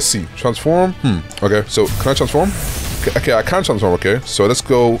see. Transform. Okay, so can I transform? Okay, I can transform, okay. So let's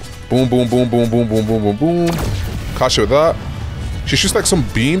go. Boom, boom, boom, boom, boom, boom, boom, boom, boom. Catch her with that. She shoots like some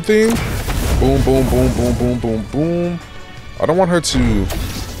beam thing. Boom, boom, boom, boom, boom, boom, boom. I don't want her to...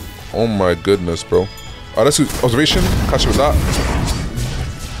 Oh my goodness, bro. All right, let's do observation. Catch her with that.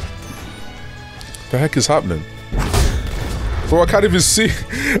 The heck is happening? Bro, I can't even see.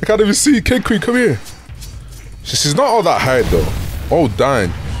 KITSUNE, come here. She's not all that hard though. Oh, dang.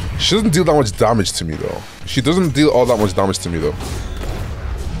 She doesn't deal that much damage to me though.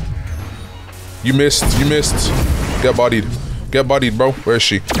 You missed. Get bodied, bro. Where is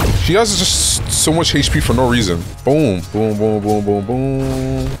she? She has just so much HP for no reason. Boom, boom, boom, boom, boom,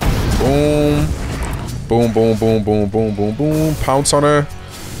 boom. Boom. Boom, boom, boom, boom, boom, boom, boom. Pounce on her.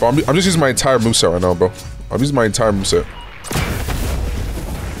 Bro, I'm just using my entire moveset right now, bro. I'm using my entire moveset.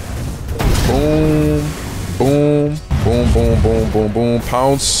 Boom. Boom. Boom, boom, boom, boom, boom.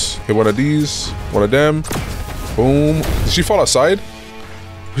 Pounce. Hit one of these. One of them. Boom. Did she fall outside?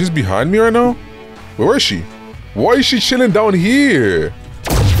 She's behind me right now? Where is she? Why is she chilling down here?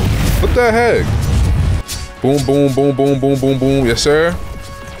 What the heck? Boom, boom, boom, boom, boom, boom, boom. Yes, sir.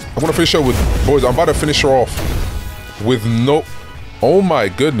 I'm gonna finish her with... Boys, I'm about to finish her off. With no... Oh my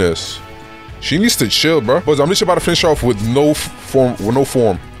goodness. She needs to chill, bro. Boys, I'm just about to finish her off with no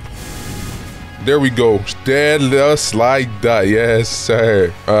form. There we go. Dead just like that. Yes,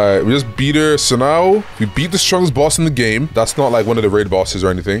 sir. Alright, we just beat her. So now we beat the strongest boss in the game. That's not like one of the raid bosses or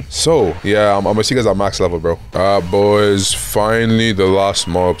anything. So yeah, I'm gonna see you guys at max level, bro. Boys, finally the last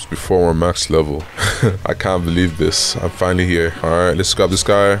mobs before we're max level. I can't believe this. I'm finally here. Alright, let's grab this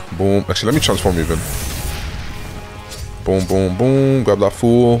guy. Boom. Actually, let me transform even. Boom, boom, boom. Grab that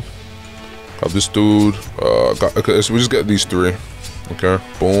fool. Grab this dude. Okay, so we just get these three. Okay.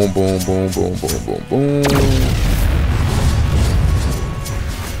 Boom, boom, boom, boom, boom, boom, boom.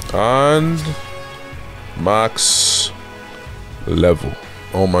 And max level.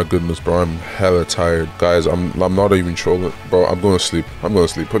 Oh my goodness, bro. I'm hella tired. Guys, I'm not even trolling. Bro, I'm going to sleep. I'm going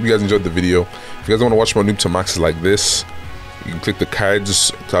to sleep. Hope you guys enjoyed the video. If you guys want to watch my noob to maxes like this, you can click the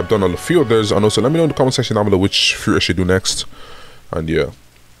cards. I've done a few others. And also, let me know in the comment section down below which fruit I should do next. And yeah.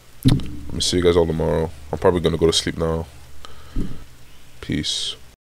 Let me see you guys all tomorrow. I'm probably going to go to sleep now. Peace.